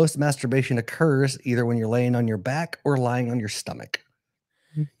because most masturbation occurs either when you're laying on your back or lying on your stomach.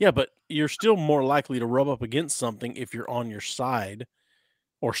 Yeah, but you're still more likely to rub up against something if you're on your side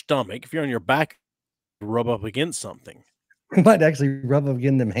or stomach. If you're on your back, rub up against something. You might actually rub up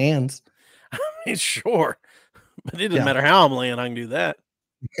against them hands. I mean, sure. But it doesn't matter how I'm laying, I can do that.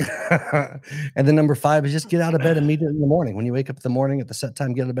 And then number 5 is just get out of bed immediately in the morning. When you wake up in the morning at the set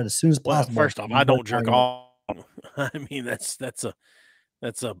time, get out of bed as soon as possible. First off, I don't jerk off. I mean, that's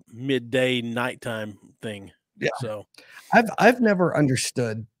a midday nighttime thing. Yeah. So I've never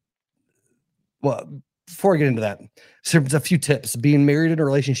understood. Well, before I get into that, so there's a few tips. Being married in a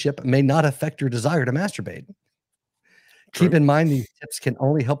relationship may not affect your desire to masturbate. True. Keep in mind these tips can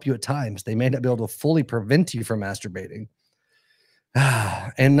only help you at times. They may not be able to fully prevent you from masturbating.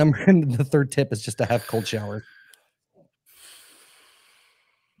 And the 3rd tip is just to have cold showers.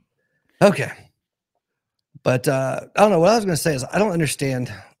 Okay. But I don't know. What I was going to say is I don't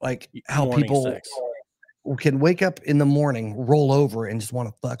understand like how people can wake up in the morning, roll over, and just want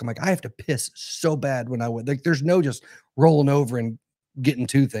to fuck. I'm like, I have to piss so bad when I would. Like, there's no just rolling over and getting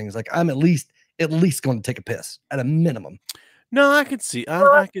to things. Like, I'm at least going to take a piss at a minimum. No, I could see.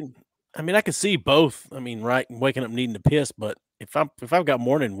 I can see both. I mean, right, waking up needing to piss, but if I've got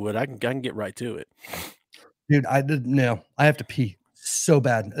morning wood, I can get right to it. Dude, I didn't know. I have to pee so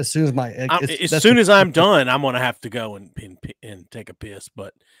bad as soon as I'm done, I'm gonna have to go and take a piss,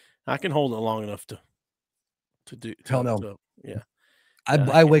 but I can hold it long enough to do. Hell no. Yeah,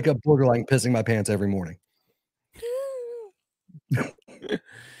 I wake up borderline pissing my pants every morning.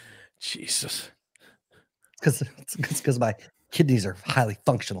 Jesus, because my kidneys are highly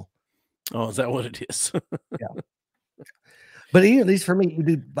functional. Oh, is that what it is? Yeah. But even at least for me,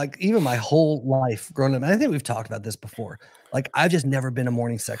 dude, like even my whole life growing up, and I think we've talked about this before. Like I've just never been a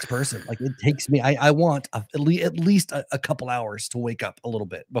morning sex person. Like it takes me, I want at least a couple hours to wake up a little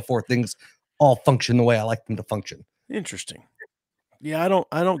bit before things all function the way I like them to function. Interesting. Yeah, I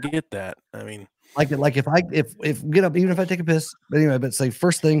don't get that. I mean, like if get up, even if I take a piss, but anyway, but say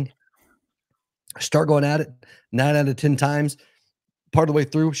first thing, start going at it 9 out of 10 times. Part of the way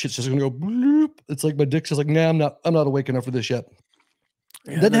through, shit's just gonna go bloop. It's like my dick's just like, nah, I'm not awake enough for this yet.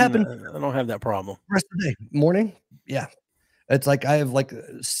 Yeah, doesn't happen. I don't have that problem. Rest of the day, morning, yeah. It's like I have like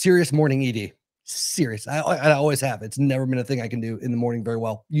serious morning ED. Serious. I always have. It's never been a thing I can do in the morning very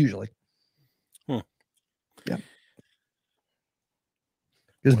well, usually. Yeah.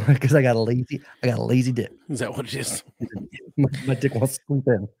 because I got a lazy dick. Is that what it is? My dick wants to sleep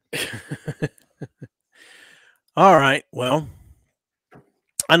in. All right. Well,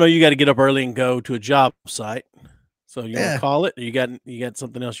 I know you got to get up early and go to a job site. So you want to call it? Or you got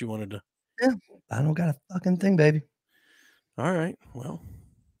something else you wanted to? Yeah, I don't got a fucking thing, baby. All right. Well,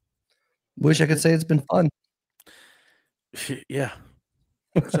 wish I could say it's been fun. Yeah.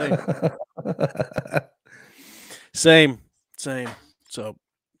 Same. So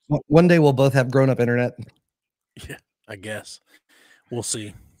one day we'll both have grown-up internet. Yeah, I guess we'll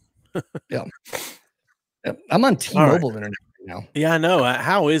see. Yeah. I'm on T-Mobile internet right now. Yeah, I know.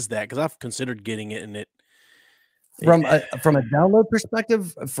 How is that? Because I've considered getting it, and it from a download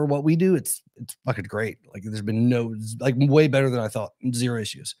perspective for what we do, it's fucking great. Like there's been way better than I thought. 0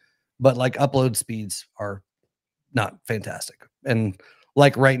 issues, but like upload speeds are not fantastic. And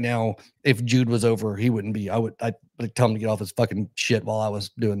like right now, if Jude was over, he wouldn't be. I'd tell him to get off his fucking shit while I was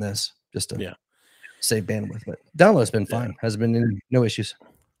doing this, just to save bandwidth. But download's been fine. Has been no issues.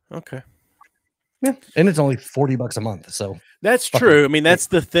 Okay. Yeah, and it's only $40 a month. So that's true. I mean, that's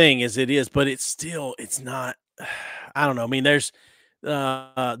the thing but it's not. I don't know. I mean, there's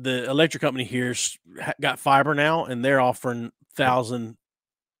the electric company here's got fiber now, and they're offering 1,000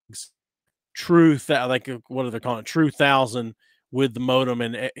 like what are they calling it? True 1,000 with the modem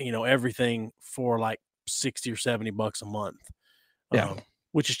and everything for like $60 or $70 a month. Yeah,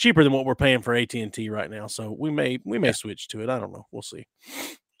 which is cheaper than what we're paying for AT&T right now. So we may switch to it. I don't know. We'll see.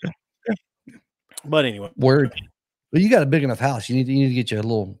 But anyway, word. Well, you got a big enough house. You need to get you a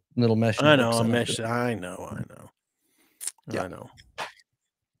little mesh. I know a mesh. I know. Yeah. I know.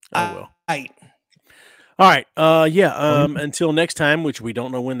 I will. Right. All right. Until next time, which we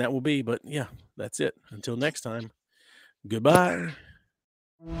don't know when that will be, but yeah, that's it. Until next time. Goodbye.